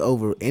 send us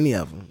over any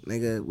of them.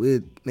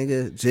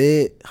 Nigga,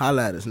 Jed,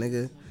 holla at us,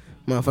 nigga.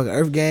 Motherfucking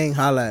Earth Gang,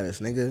 holla at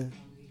us, nigga.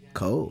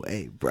 Cole,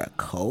 hey, bruh,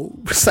 Cole.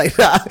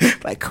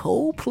 like,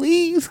 Cole,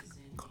 please.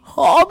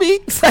 Hobby.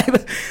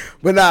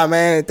 But nah,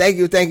 man, thank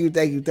you, and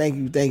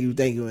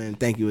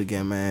thank you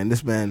again, man.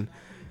 This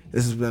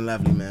has been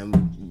lovely,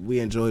 man. We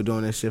enjoy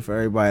doing this shit for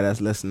everybody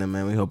that's listening,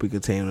 man. We hope you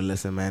continue to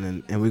listen,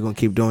 man, and we're gonna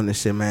keep doing this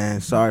shit,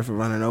 man. Sorry for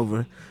running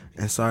over,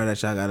 and sorry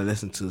that y'all gotta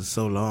listen to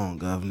so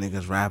long of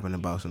niggas rapping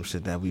about some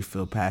shit that we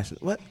feel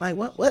passionate. What? It's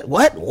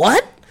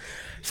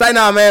like,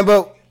 nah, man,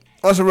 but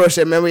on some real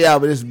shit, man, we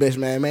out with this bitch,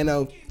 man. Man,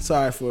 no,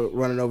 sorry for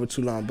running over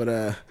too long, but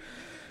oh,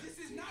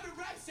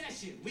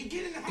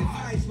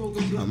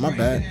 my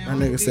bad. That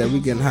nigga said we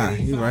getting high.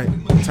 You right.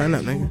 Turn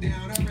up, nigga.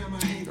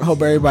 I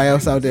hope everybody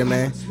else out there,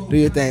 man, do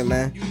your thing,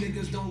 man. Y'all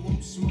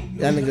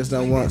niggas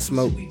don't want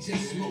smoke. Hey.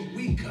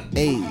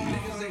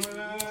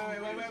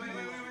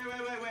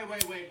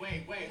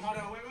 Wait. Hold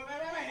on.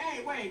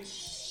 Wait.